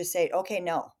everyone just say, okay,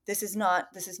 no, this is not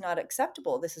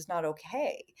acceptable, this is not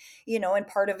okay. And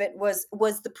part of it was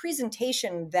the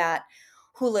presentation that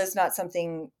hula is not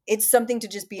something, it's something to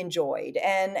just be enjoyed,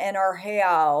 and our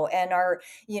heiau and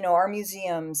our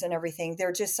museums and everything,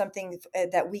 they're just something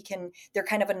that we can, they're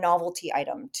kind of a novelty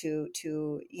item to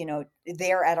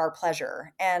they're at our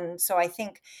pleasure. And so I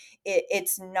think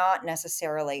it's not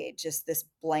necessarily just this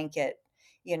blanket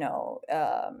you know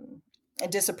um,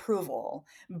 disapproval.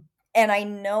 And I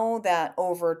know that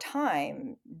over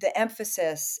time the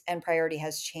emphasis and priority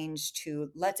has changed to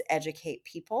let's educate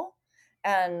people,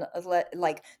 and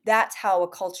like that's how a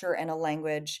culture and a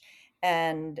language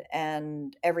and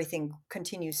everything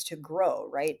continues to grow,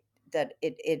 right? That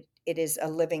it is a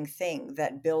living thing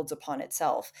that builds upon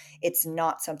itself. It's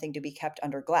not something to be kept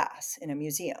under glass in a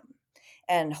museum.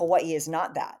 And Hawaii is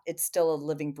not that. It's still a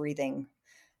living, breathing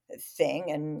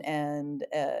thing, and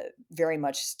very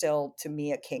much still to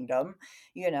me a kingdom,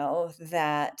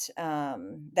 that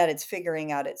it's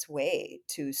figuring out its way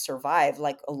to survive,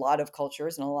 like a lot of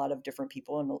cultures and a lot of different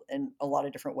people in a lot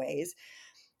of different ways.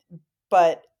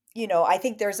 But I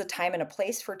think there's a time and a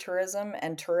place for tourism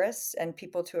and tourists and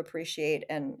people to appreciate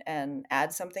and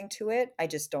add something to it. I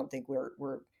just don't think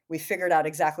we figured out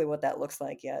exactly what that looks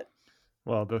like yet.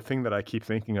 Well, the thing that I keep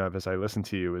thinking of as I listen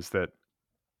to you is that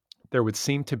there would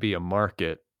seem to be a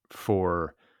market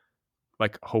for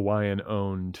like Hawaiian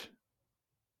owned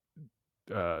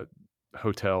uh,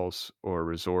 hotels or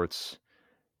resorts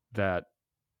that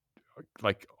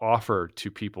like offer to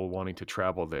people wanting to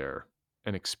travel there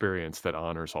an experience that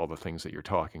honors all the things that you're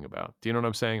talking about. Do you know what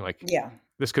I'm saying? Like Yeah.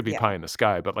 this could be Yeah. pie in the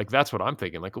sky, but like that's what I'm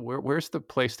thinking. Like where's the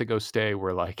place to go stay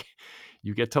where like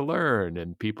you get to learn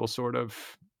and people sort of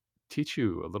teach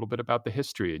you a little bit about the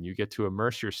history and you get to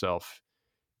immerse yourself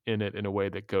in it in a way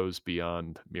that goes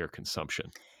beyond mere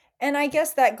consumption. And I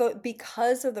guess that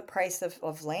because of the price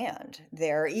of land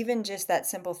there, even just that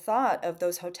simple thought of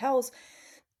those hotels,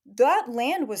 that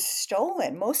land was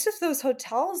stolen. Most of those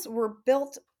hotels were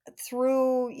built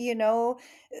through,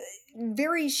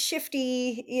 very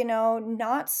shifty,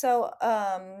 not so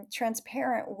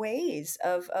transparent ways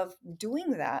of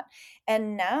doing that.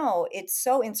 And now it's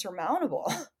so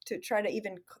insurmountable to try to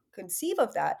even conceive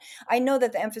of that. I know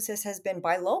that the emphasis has been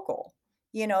buy local.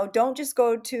 Don't just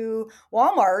go to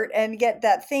Walmart and get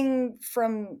that thing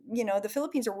from, the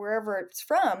Philippines or wherever it's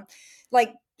from.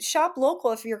 Like, shop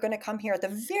local if you're going to come here. At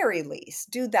the very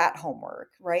least, do that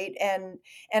homework, right? And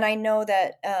I know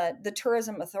that the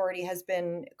tourism authority has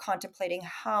been contemplating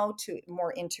how to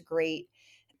more integrate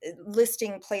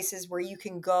listing places where you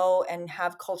can go and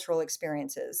have cultural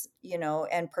experiences,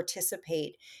 and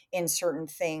participate in certain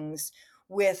things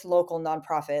with local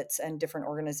nonprofits and different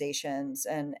organizations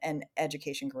and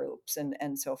education groups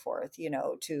and so forth,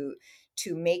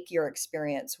 to make your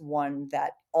experience one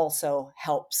that also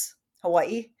helps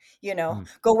Hawaii. Mm.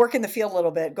 Go work in the field a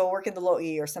little bit, go work in the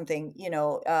lo'i or something,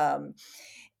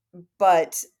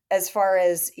 but as far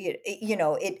as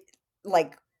it,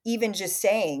 like, even just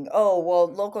saying, oh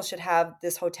well, locals should have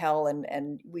this hotel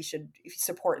and we should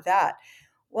support that.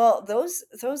 Well, those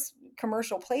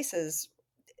commercial places,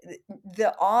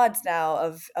 the odds now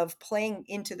of playing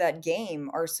into that game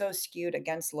are so skewed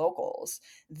against locals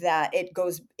that it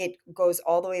goes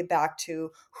all the way back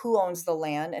to who owns the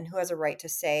land and who has a right to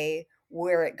say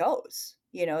where it goes.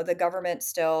 The government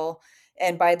still,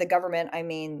 and by the government I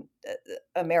mean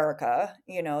America,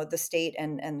 the state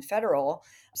and federal,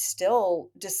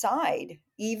 still decide,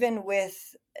 even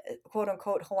with quote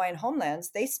unquote Hawaiian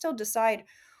homelands, they still decide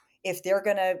if they're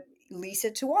going to lease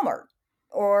it to Walmart,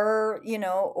 or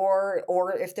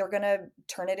if they're going to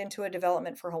turn it into a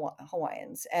development for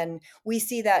Hawaiians. And we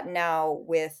see that now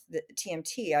with the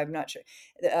TMT. I'm not sure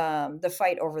the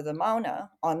fight over the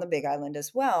Mauna on the Big Island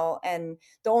as well. And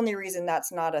the only reason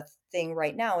that's not a thing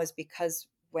right now is because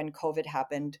when COVID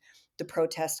happened, the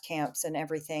protest camps and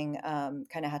everything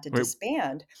kind of had to Wait,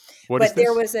 disband. what is But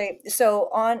there this? was so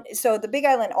the Big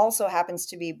Island also happens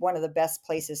to be one of the best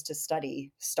places to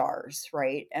study stars,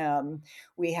 right?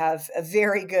 We have a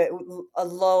very good, a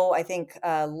low, I think,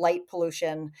 light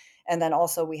pollution, and then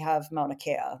also we have Mauna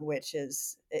Kea, which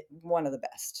is one of the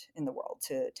best in the world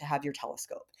to have your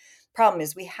telescope. Problem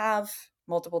is, we have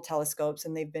multiple telescopes,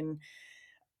 and they've been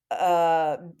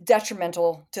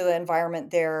detrimental to the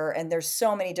environment there. And there's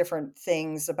so many different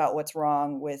things about what's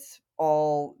wrong with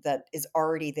all that is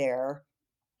already there.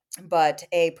 But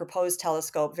a proposed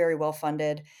telescope, very well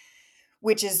funded,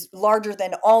 which is larger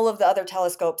than all of the other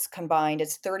telescopes combined.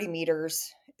 It's 30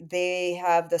 meters. They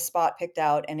have the spot picked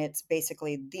out, and it's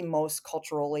basically the most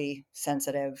culturally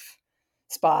sensitive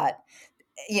spot,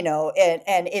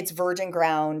 and it's virgin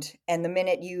ground. And the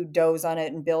minute you doze on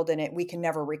it and build in it, we can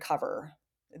never recover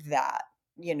that,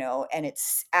 and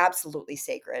it's absolutely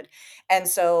sacred. And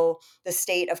so the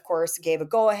state, of course, gave a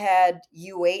go ahead.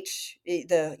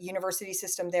 The university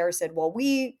system there said, well,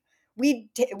 we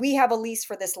have a lease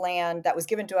for this land that was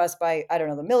given to us by, I don't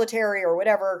know, the military or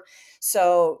whatever.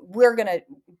 So we're going to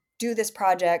do this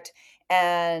project.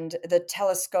 And the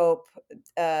telescope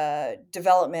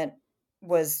development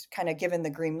was kind of given the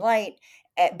green light,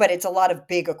 but it's a lot of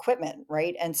big equipment,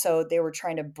 right? And so they were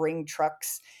trying to bring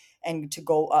trucks and to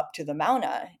go up to the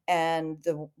Mauna. And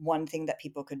the one thing that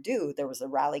people could do, there was a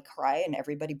rally cry and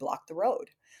everybody blocked the road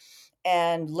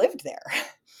and lived there.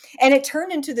 And it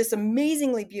turned into this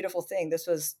amazingly beautiful thing. This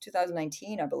was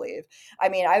 2019, I believe. I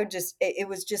mean, it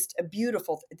was just a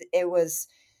beautiful, it was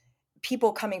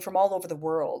people coming from all over the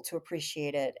world to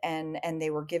appreciate it, and they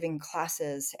were giving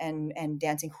classes and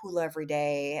dancing hula every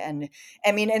day. And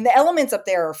I mean, and the elements up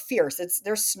there are fierce.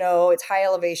 There's snow, it's high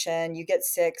elevation, you get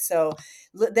sick. So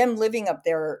them living up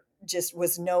there just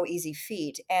was no easy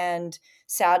feat. And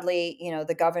sadly,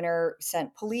 the governor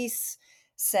sent police,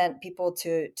 sent people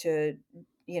to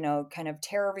kind of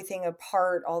tear everything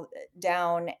apart, all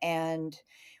down. And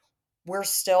we're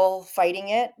still fighting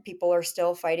it. People are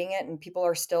still fighting it, and people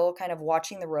are still kind of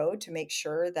watching the road to make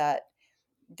sure that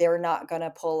they're not going to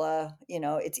pull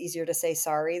it's easier to say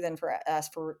sorry than for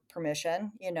ask for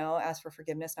permission, ask for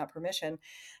forgiveness, not permission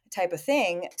type of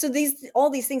thing. So all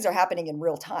these things are happening in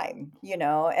real time,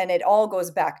 and it all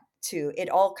goes back to, it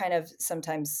all kind of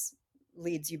sometimes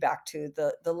leads you back to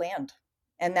the land.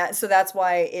 And that's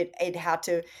why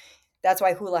that's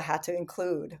why hula had to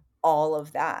include all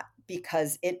of that,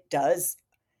 because it does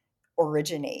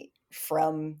originate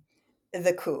from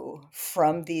the coup,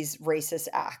 from these racist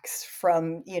acts,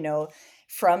 from the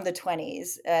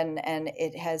 20s. And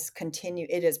it has continued,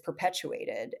 it has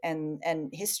perpetuated. And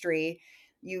history,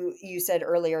 you said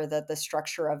earlier that the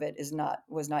structure of it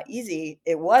was not easy.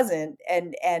 It wasn't.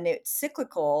 And it's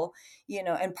cyclical,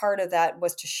 and part of that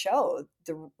was to show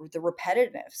the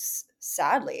repetitiveness,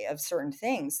 sadly, of certain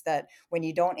things, that when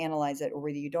you don't analyze it, or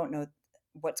whether you don't know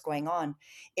what's going on,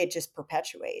 it just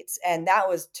perpetuates. And that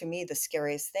was, to me, the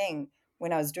scariest thing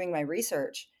when I was doing my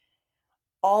research.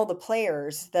 All the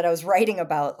players that I was writing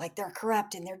about, like, they're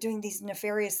corrupt and they're doing these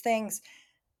nefarious things,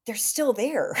 they're still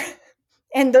there.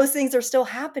 And those things are still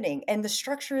happening. And the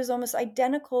structure is almost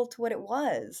identical to what it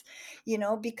was,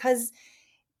 because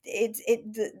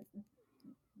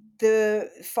the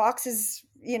fox is,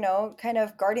 kind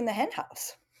of guarding the hen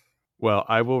house. Well,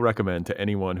 I will recommend to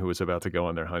anyone who is about to go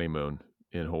on their honeymoon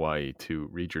in Hawaii to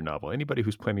read your novel. Anybody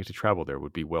who's planning to travel there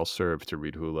would be well served to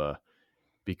read Hula,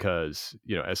 because,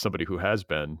 as somebody who has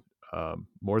been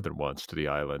more than once to the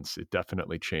islands, it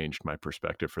definitely changed my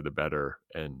perspective for the better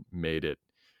and made it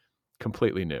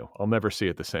completely new. I'll never see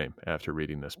it the same after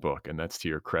reading this book, and that's to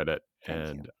your credit. Thank you.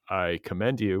 And I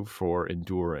commend you for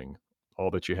enduring all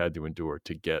that you had to endure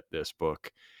to get this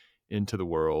book into the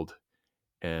world.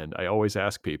 And I always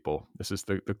ask people, this is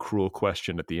the cruel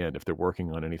question at the end, if they're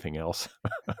working on anything else.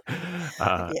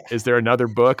 Yeah. Is there another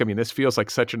book? I mean, this feels like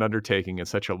such an undertaking and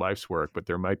such a life's work, but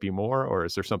there might be more, or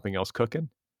is there something else cooking?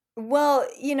 Well,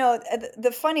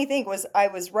 the funny thing was, I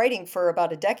was writing for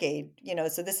about a decade,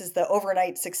 so this is the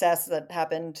overnight success that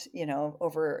happened,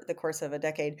 over the course of a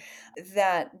decade,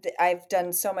 that I've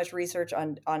done so much research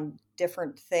on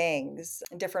different things,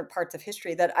 different parts of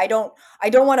history, that I don't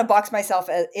want to box myself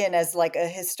in as like a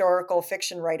historical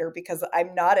fiction writer, because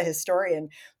I'm not a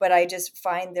historian. But I just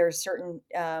find there's certain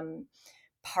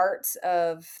parts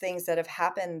of things that have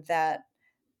happened that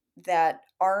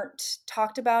aren't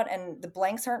talked about, and the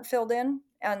blanks aren't filled in.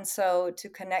 And so to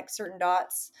connect certain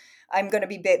dots, I'm going to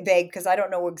be vague because I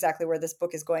don't know exactly where this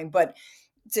book is going. But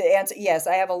to answer, yes,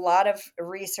 I have a lot of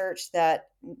research that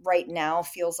right now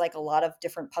feels like a lot of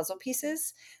different puzzle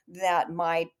pieces, that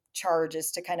my charge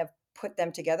is to kind of put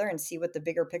them together and see what the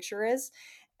bigger picture is.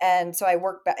 And so I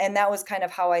work back, and that was kind of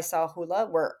how I saw Hula,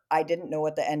 where I didn't know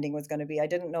what the ending was going to be. I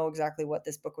didn't know exactly what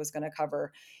this book was going to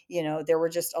cover. There were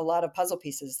just a lot of puzzle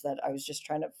pieces that I was just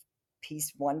trying to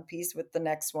one piece with the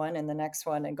next one and the next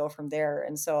one and go from there.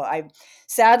 And so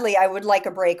sadly, I would like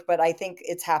a break, but I think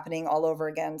it's happening all over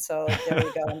again. So there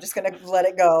you go. I'm just going to let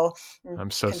it go and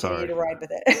I'm so continue sorry. to ride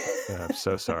with Yeah, I'm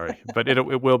so sorry. But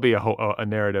it will be a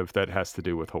narrative that has to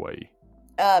do with Hawaii.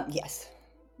 Yes.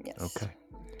 Okay.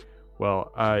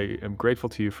 Well, I am grateful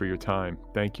to you for your time.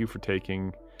 Thank you for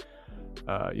taking,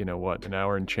 an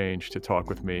hour and change to talk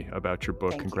with me about your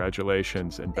book.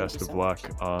 Congratulations and best of luck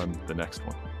on the next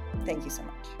one. Thank you so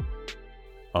much.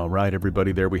 All right,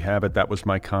 everybody, there we have it. That was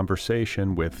my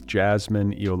conversation with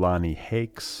Jasmin Iolani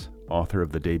Hakes, author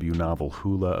of the debut novel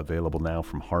Hula, available now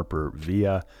from Harper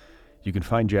Via. You can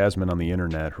find Jasmin on the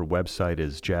internet. Her website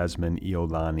is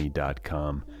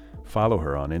jasminiolani.com. Follow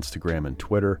her on Instagram and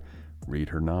Twitter. Read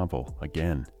her novel.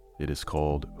 Again, it is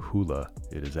called Hula.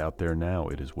 It is out there now.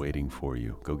 It is waiting for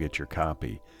you. Go get your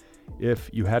copy. If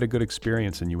you had a good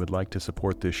experience and you would like to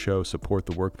support this show, support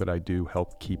the work that I do,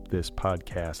 help keep this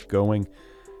podcast going,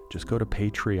 just go to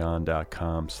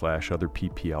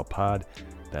patreon.com/otherpplpod.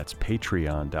 That's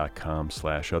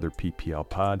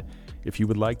patreon.com/otherpplpod. If you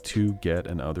would like to get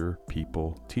an Other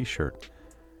People t-shirt,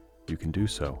 you can do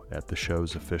so at the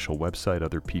show's official website,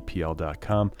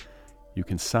 otherppl.com. You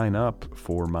can sign up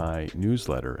for my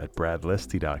newsletter at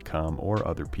bradlisty.com or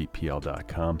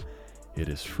otherppl.com. It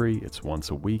is free. It's once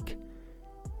a week.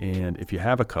 And if you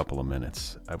have a couple of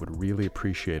minutes, I would really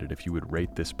appreciate it if you would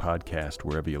rate this podcast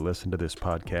wherever you listen to this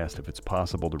podcast. If it's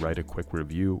possible to write a quick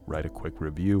review, write a quick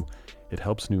review. It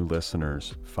helps new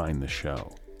listeners find the show.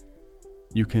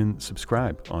 You can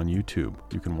subscribe on YouTube.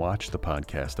 You can watch the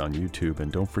podcast on YouTube.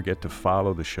 And don't forget to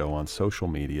follow the show on social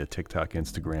media, TikTok,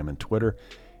 Instagram, and Twitter.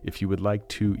 If you would like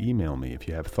to email me, if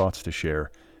you have thoughts to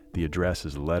share, the address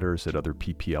is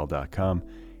letters@otherppl.com.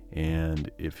 And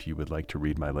if you would like to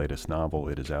read my latest novel,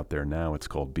 it is out there now. It's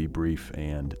called Be Brief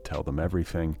and Tell Them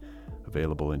Everything.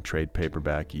 Available in trade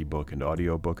paperback, ebook, and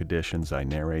audiobook editions. I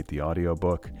narrate the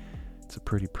audiobook. It's a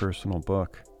pretty personal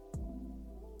book.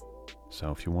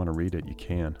 So if you want to read it, you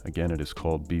can. Again, it is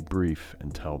called Be Brief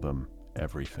and Tell Them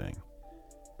Everything.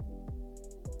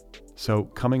 So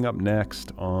coming up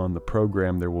next on the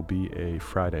program, there will be a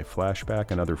Friday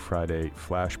flashback, another Friday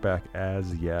flashback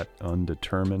as yet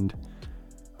undetermined.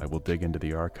 I will dig into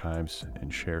the archives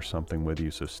and share something with you,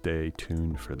 so stay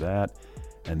tuned for that.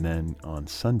 And then on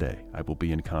Sunday, I will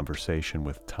be in conversation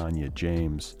with Tanya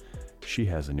James. She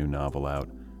has a new novel out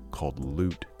called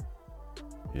Loot.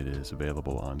 It is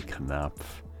available on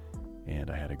Knopf,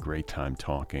 and I had a great time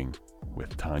talking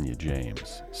with Tanya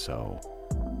James, so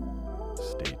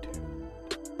stay tuned.